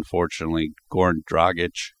guys. Unfortunately, Goran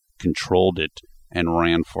Dragic controlled it and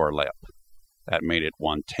ran for a layup. That made it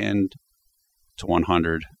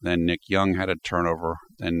 110-100. Then Nick Young had a turnover.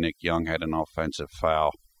 Then Nick Young had an offensive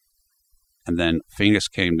foul. And then Phoenix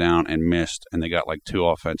came down and missed, and they got like 2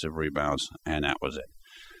 offensive rebounds, and that was it.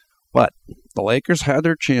 But the Lakers had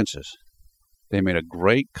their chances. They made a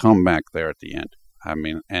great comeback there at the end. I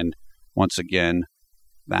mean, and once again,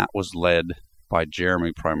 that was led by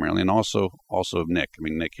Jeremy primarily, and also Nick. I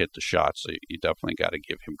mean, Nick hit the shot, so you definitely got to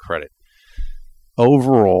give him credit.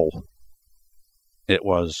 Overall, it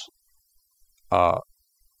was a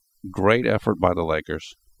great effort by the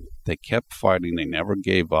Lakers. They kept fighting. They never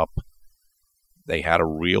gave up. They had a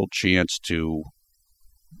real chance to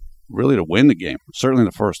win the game, certainly in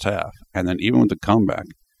the first half. And then even with the comeback,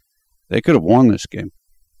 they could have won this game.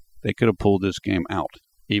 They could have pulled this game out,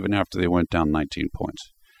 even after they went down 19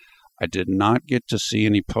 points. I did not get to see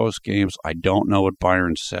any post games. I don't know what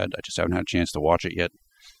Byron said. I just haven't had a chance to watch it yet.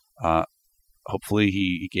 Hopefully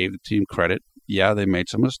he gave the team credit. Yeah, they made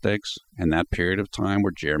some mistakes in that period of time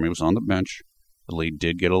where Jeremy was on the bench. The lead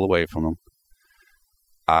did get away from them.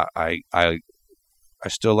 I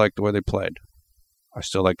still like the way they played. I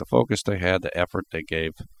still like the focus they had, the effort they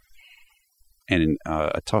gave, and in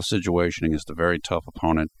a tough situation against a very tough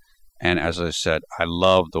opponent. And as I said, I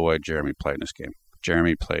love the way Jeremy played in this game.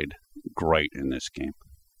 Jeremy played great in this game.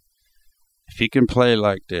 If he can play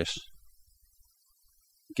like this,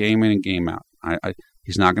 game in and game out,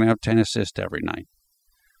 he's not going to have 10 assists every night.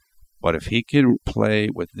 But if he can play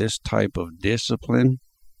with this type of discipline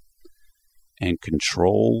and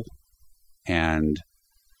control and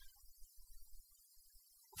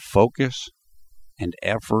focus and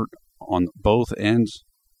effort on both ends,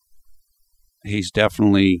 he's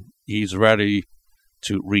ready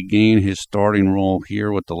to regain his starting role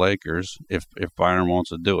here with the Lakers if Byron wants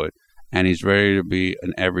to do it. And he's ready to be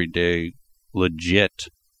an everyday, legit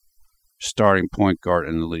starting point guard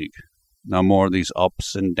in the league. No more of these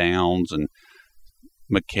ups and downs and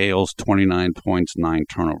McHale's 29 points, 9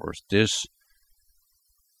 turnovers.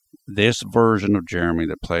 This version of Jeremy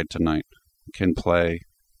that played tonight can play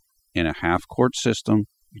in a half-court system.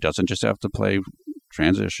 He doesn't just have to play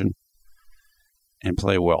transition and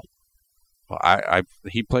play well.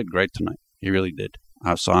 He played great tonight. He really did.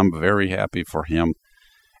 So I'm very happy for him,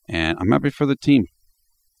 and I'm happy for the team.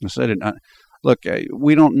 I said it. Look,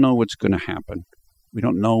 we don't know what's going to happen. We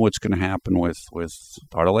don't know what's going to happen with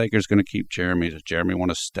are the Lakers going to keep Jeremy? Does Jeremy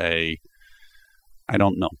want to stay? I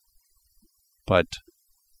don't know. But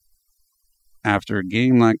after a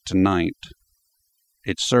game like tonight,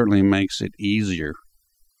 it certainly makes it easier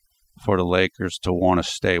for the Lakers to want to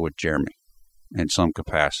stay with Jeremy in some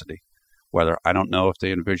capacity. Whether I don't know if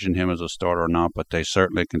they envision him as a starter or not, but they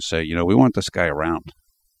certainly can say, we want this guy around.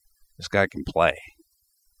 This guy can play.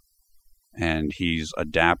 And he's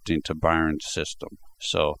adapting to Byron's system.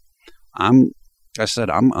 So I'm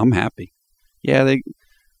happy. Yeah, they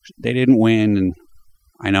didn't win, and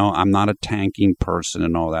I know I'm not a tanking person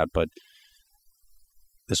and all that, but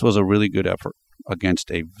this was a really good effort against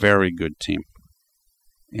a very good team.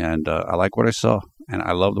 And I like what I saw, and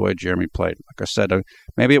I love the way Jeremy played. Like I said,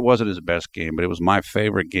 maybe it wasn't his best game, but it was my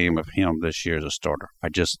favorite game of him this year as a starter. I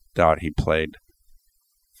just thought he played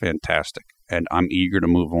fantastic, and I'm eager to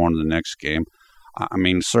move on to the next game. I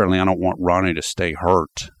mean, certainly I don't want Ronnie to stay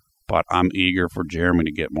hurt, but I'm eager for Jeremy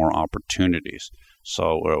to get more opportunities.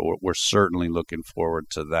 So we're certainly looking forward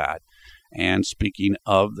to that. And speaking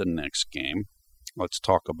of the next game, let's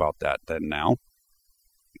talk about that then now.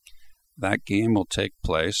 That game will take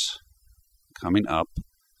place coming up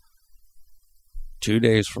 2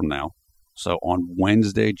 days from now. So on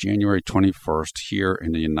Wednesday, January 21st, here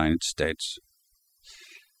in the United States.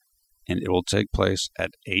 And it will take place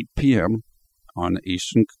at 8 p.m. on the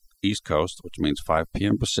East Coast, which means 5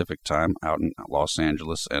 p.m. Pacific time out in Los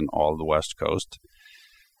Angeles and all of the West Coast.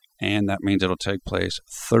 And that means it'll take place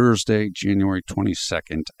Thursday, January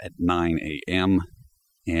 22nd at 9 a.m.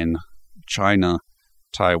 in China,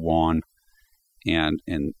 Taiwan, and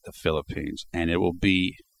in the Philippines. And it will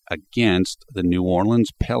be against the New Orleans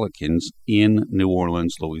Pelicans in New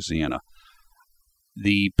Orleans, Louisiana.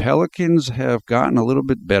 The Pelicans have gotten a little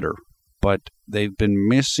bit better, but they've been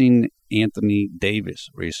missing Anthony Davis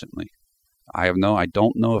recently. I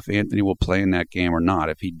don't know if Anthony will play in that game or not.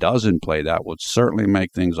 If he doesn't play, that would certainly make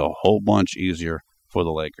things a whole bunch easier for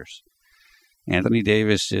the Lakers. Anthony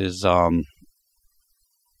Davis is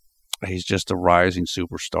he's just a rising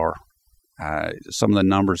superstar. Some of the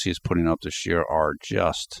numbers he's putting up this year are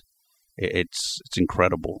just it's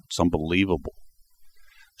incredible. It's unbelievable.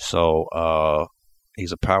 So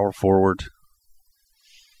he's a power forward.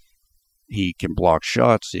 He can block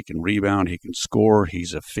shots. He can rebound. He can score.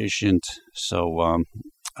 He's efficient. So,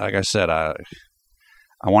 like I said, I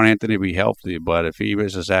want Anthony to be healthy, but if he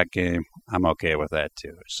misses that game, I'm okay with that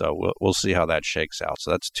too. So we'll see how that shakes out.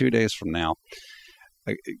 So that's 2 days from now.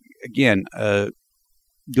 Again,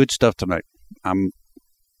 good stuff tonight.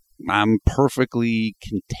 I'm perfectly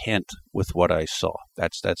content with what I saw.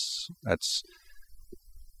 That's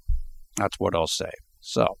what I'll say.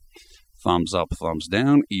 So, thumbs up, thumbs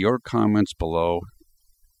down. Your comments below.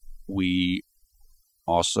 We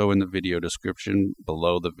also in the video description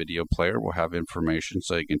below the video player will have information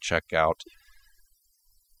so you can check out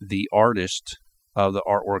the artist of the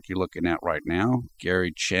artwork you're looking at right now,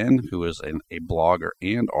 Gary Chen, who is a blogger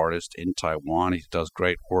and artist in Taiwan. He does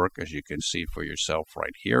great work, as you can see for yourself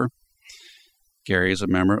right here. Gary is a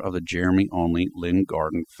member of the Jeremy Only Lynn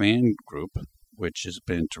Garden fan group, which has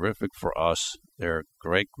been terrific for us. They're a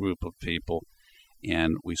great group of people,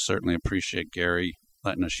 and we certainly appreciate Gary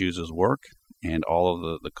letting us use his work and all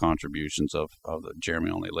of the contributions of the Jeremy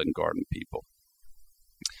Only Lit Garden people.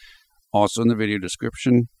 Also in the video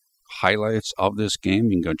description, highlights of this game.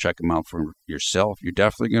 You can go check them out for yourself. You're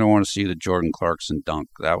definitely going to want to see the Jordan Clarkson dunk.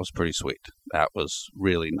 That was pretty sweet. That was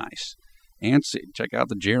really nice. And check out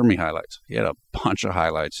the Jeremy highlights. He had a bunch of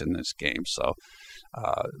highlights in this game. So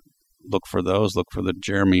look for those. Look for the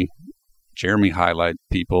Jeremy highlight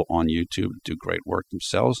people on YouTube who do great work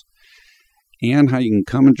themselves. And how you can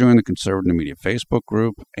come and join the Conservative Media Facebook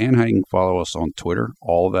group, and how you can follow us on Twitter.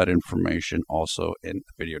 All of that information also in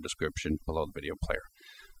the video description below the video player.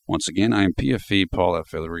 Once again, I am PFE Paul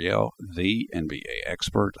F. Villarreal, the NBA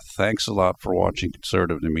expert. Thanks a lot for watching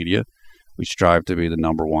Conservative Media. We strive to be the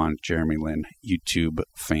 #1 Jeremy Lin YouTube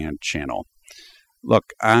fan channel.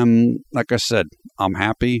 Look, like I said, I'm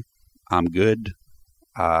happy. I'm good.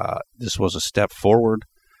 This was a step forward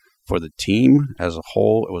for the team as a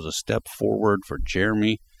whole. It was a step forward for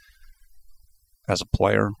Jeremy as a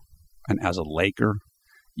player and as a Laker.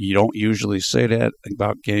 You don't usually say that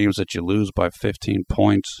about games that you lose by 15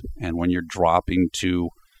 points, and when you're dropping to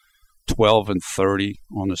 12-30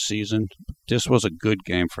 on the season. This was a good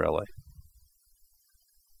game for LA.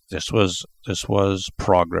 This was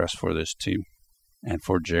progress for this team, and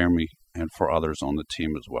for Jeremy, and for others on the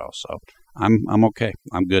team as well. So I'm okay.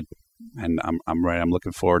 I'm good, and I'm ready. I'm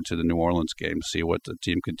looking forward to the New Orleans game to see what the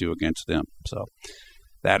team could do against them. So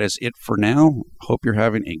that is it for now. Hope you're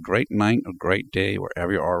having a great night, a great day,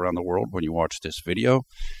 wherever you are around the world when you watch this video.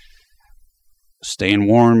 Staying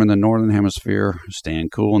warm in the Northern Hemisphere, staying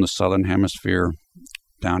cool in the Southern Hemisphere,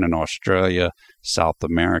 down in Australia, South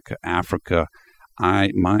America, Africa.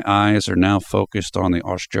 My eyes are now focused on the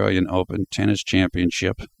Australian Open Tennis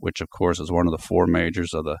Championship, which, of course, is one of the 4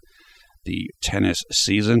 majors of the tennis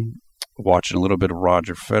season. Watching a little bit of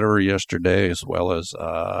Roger Federer yesterday, as well as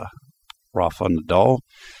Rafa Nadal.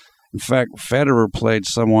 In fact, Federer played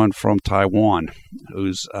someone from Taiwan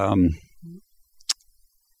who's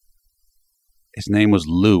his name was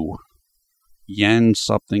Liu. Yen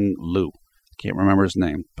something Liu. Can't remember his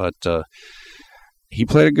name, but he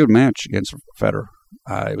played a good match against Federer.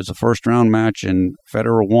 It was a first-round match, and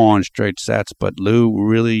Federer won straight sets, but Liu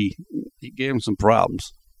really he gave him some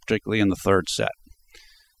problems, particularly in the 3rd set.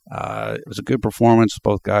 It was a good performance.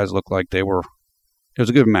 Both guys looked like they were. It was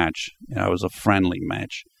a good match. It was a friendly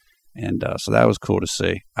match, and so that was cool to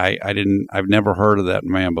see. I've never heard of that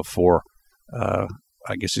man before.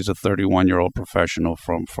 I guess he's a 31-year-old professional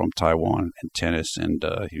from Taiwan in tennis, and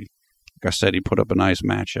like I said, he put up a nice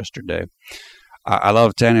match yesterday. I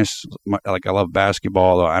love tennis, like I love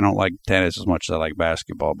basketball, though I don't like tennis as much as I like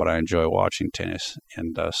basketball, but I enjoy watching tennis,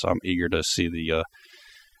 and so I'm eager to see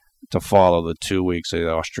to follow the 2 weeks of the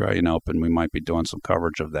Australian Open. We might be doing some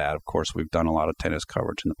coverage of that. Of course, we've done a lot of tennis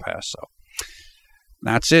coverage in the past, so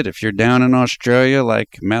that's it. If you're down in Australia,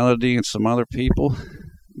 like Melody and some other people,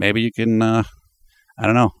 maybe you can, I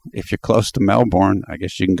don't know, if you're close to Melbourne, I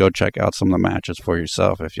guess you can go check out some of the matches for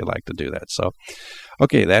yourself if you like to do that. So,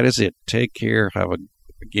 okay, that is it. Take care. Have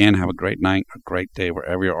a great night, a great day,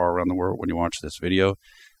 wherever you are around the world when you watch this video.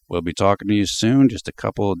 We'll be talking to you soon, just a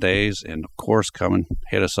couple of days. And, of course, come and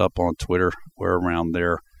hit us up on Twitter. We're around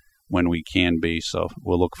there when we can be, so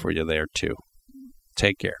we'll look for you there, too.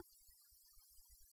 Take care.